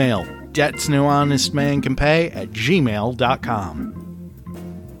an email, debtsnohonestmancanpay@gmail.com.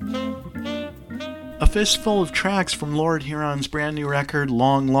 A fistful of tracks from Lord Huron's brand new record,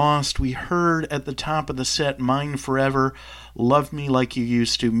 Long Lost. We heard at the top of the set, Mine Forever, Love Me Like You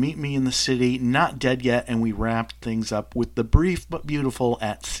Used To, Meet Me in the City, Not Dead Yet, and we wrapped things up with The Brief But Beautiful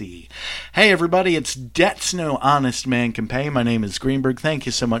at Sea. Hey everybody, it's Debt's No Honest Man Can Pay. My name is Greenberg. Thank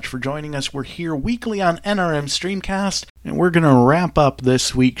you so much for joining us. We're here weekly on NRM Streamcast, and we're going to wrap up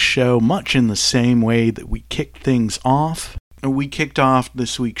this week's show much in the same way that we kicked things off. We kicked off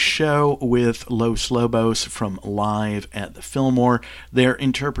this week's show with Los Lobos from Live at the Fillmore, their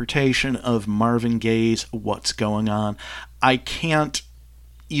interpretation of Marvin Gaye's What's Going On. I can't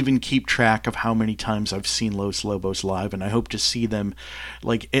even keep track of how many times I've seen Los Lobos live, and I hope to see them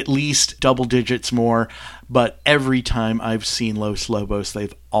like at least double digits more, but every time I've seen Los Lobos,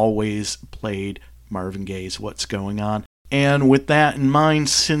 they've always played Marvin Gaye's What's Going On. And with that in mind,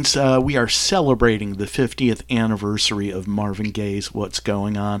 since we are celebrating the 50th anniversary of Marvin Gaye's What's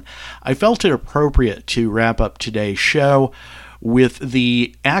Going On, I felt it appropriate to wrap up today's show with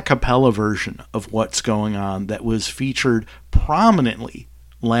the a cappella version of What's Going On that was featured prominently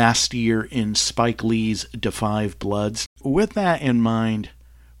last year in Spike Lee's Da 5 Bloods. With that in mind,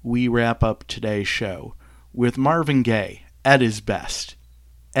 we wrap up today's show with Marvin Gaye at his best,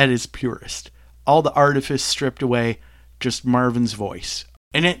 at his purest. All the artifice stripped away, just Marvin's voice.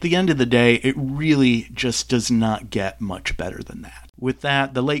 And at the end of the day, it really just does not get much better than that. With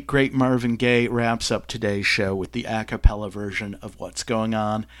that, the late great Marvin Gaye wraps up today's show with the a cappella version of What's Going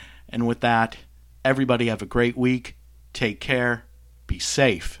On. And with that, everybody have a great week. Take care. Be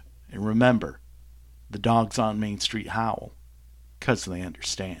safe. And remember, the dogs on Main Street howl 'cause they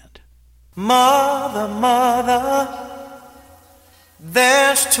understand. Mother, mother,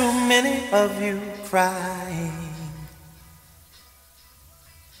 there's too many of you crying.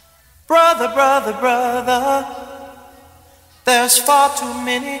 Brother, brother, brother, there's far too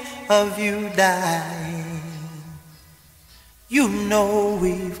many of you dying. You know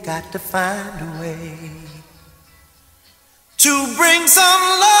we've got to find a way to bring some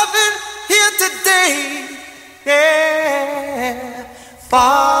loving here today. Yeah,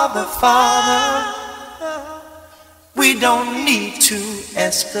 Father, Father, we don't need to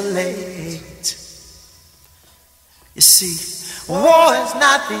escalate. You see, war is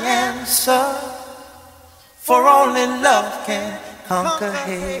not the answer, for only love can conquer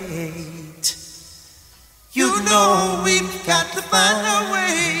hate. You know we've got to find a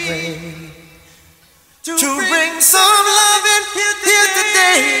way to bring some love in here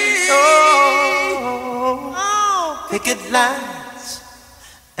today. Oh, picket lines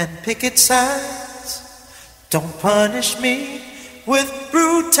and picket signs, don't punish me with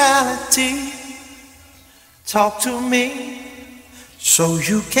brutality. Talk to me so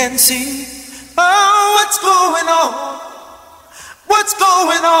you can see, oh, what's going on, what's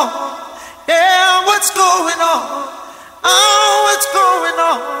going on, yeah, what's going on, oh, what's going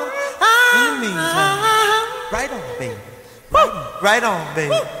on. In the meantime, right on, baby, right on,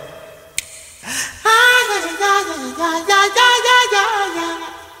 baby.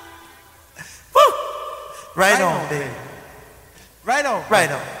 Right on, baby, right on,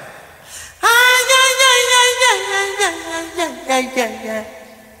 right on.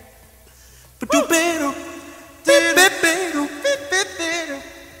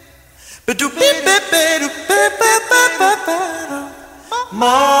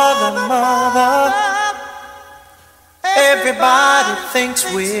 Mother, mother, everybody thinks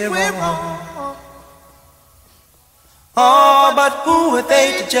we're wrong. Oh, but who are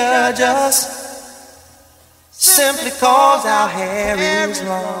they to judge us? Simply 'cause our hair is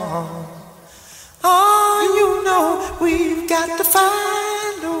long. Oh, you know we've got to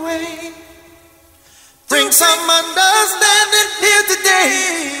find a way, bring some understanding here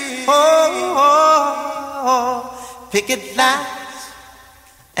today. Oh, picket lines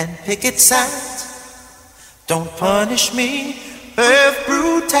and picket signs, don't punish me with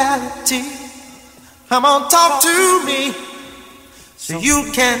brutality. Come on, talk to me so you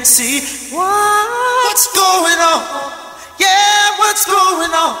can see what's going on. Yeah, what's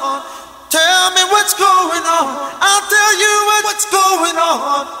going on? Tell me what's going on. I'll tell you what's going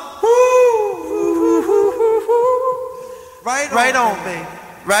on. Right on, baby.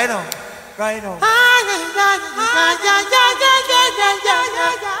 Right on. Right on.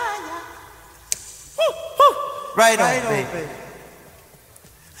 Right on, baby.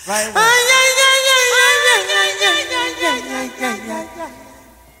 Right on.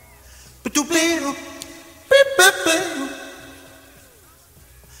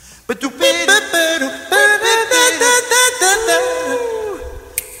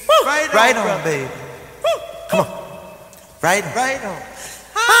 Right on, baby. Come on. Right on. Right on.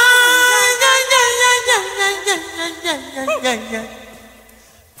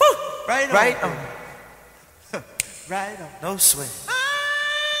 Right on. Right on. No swing.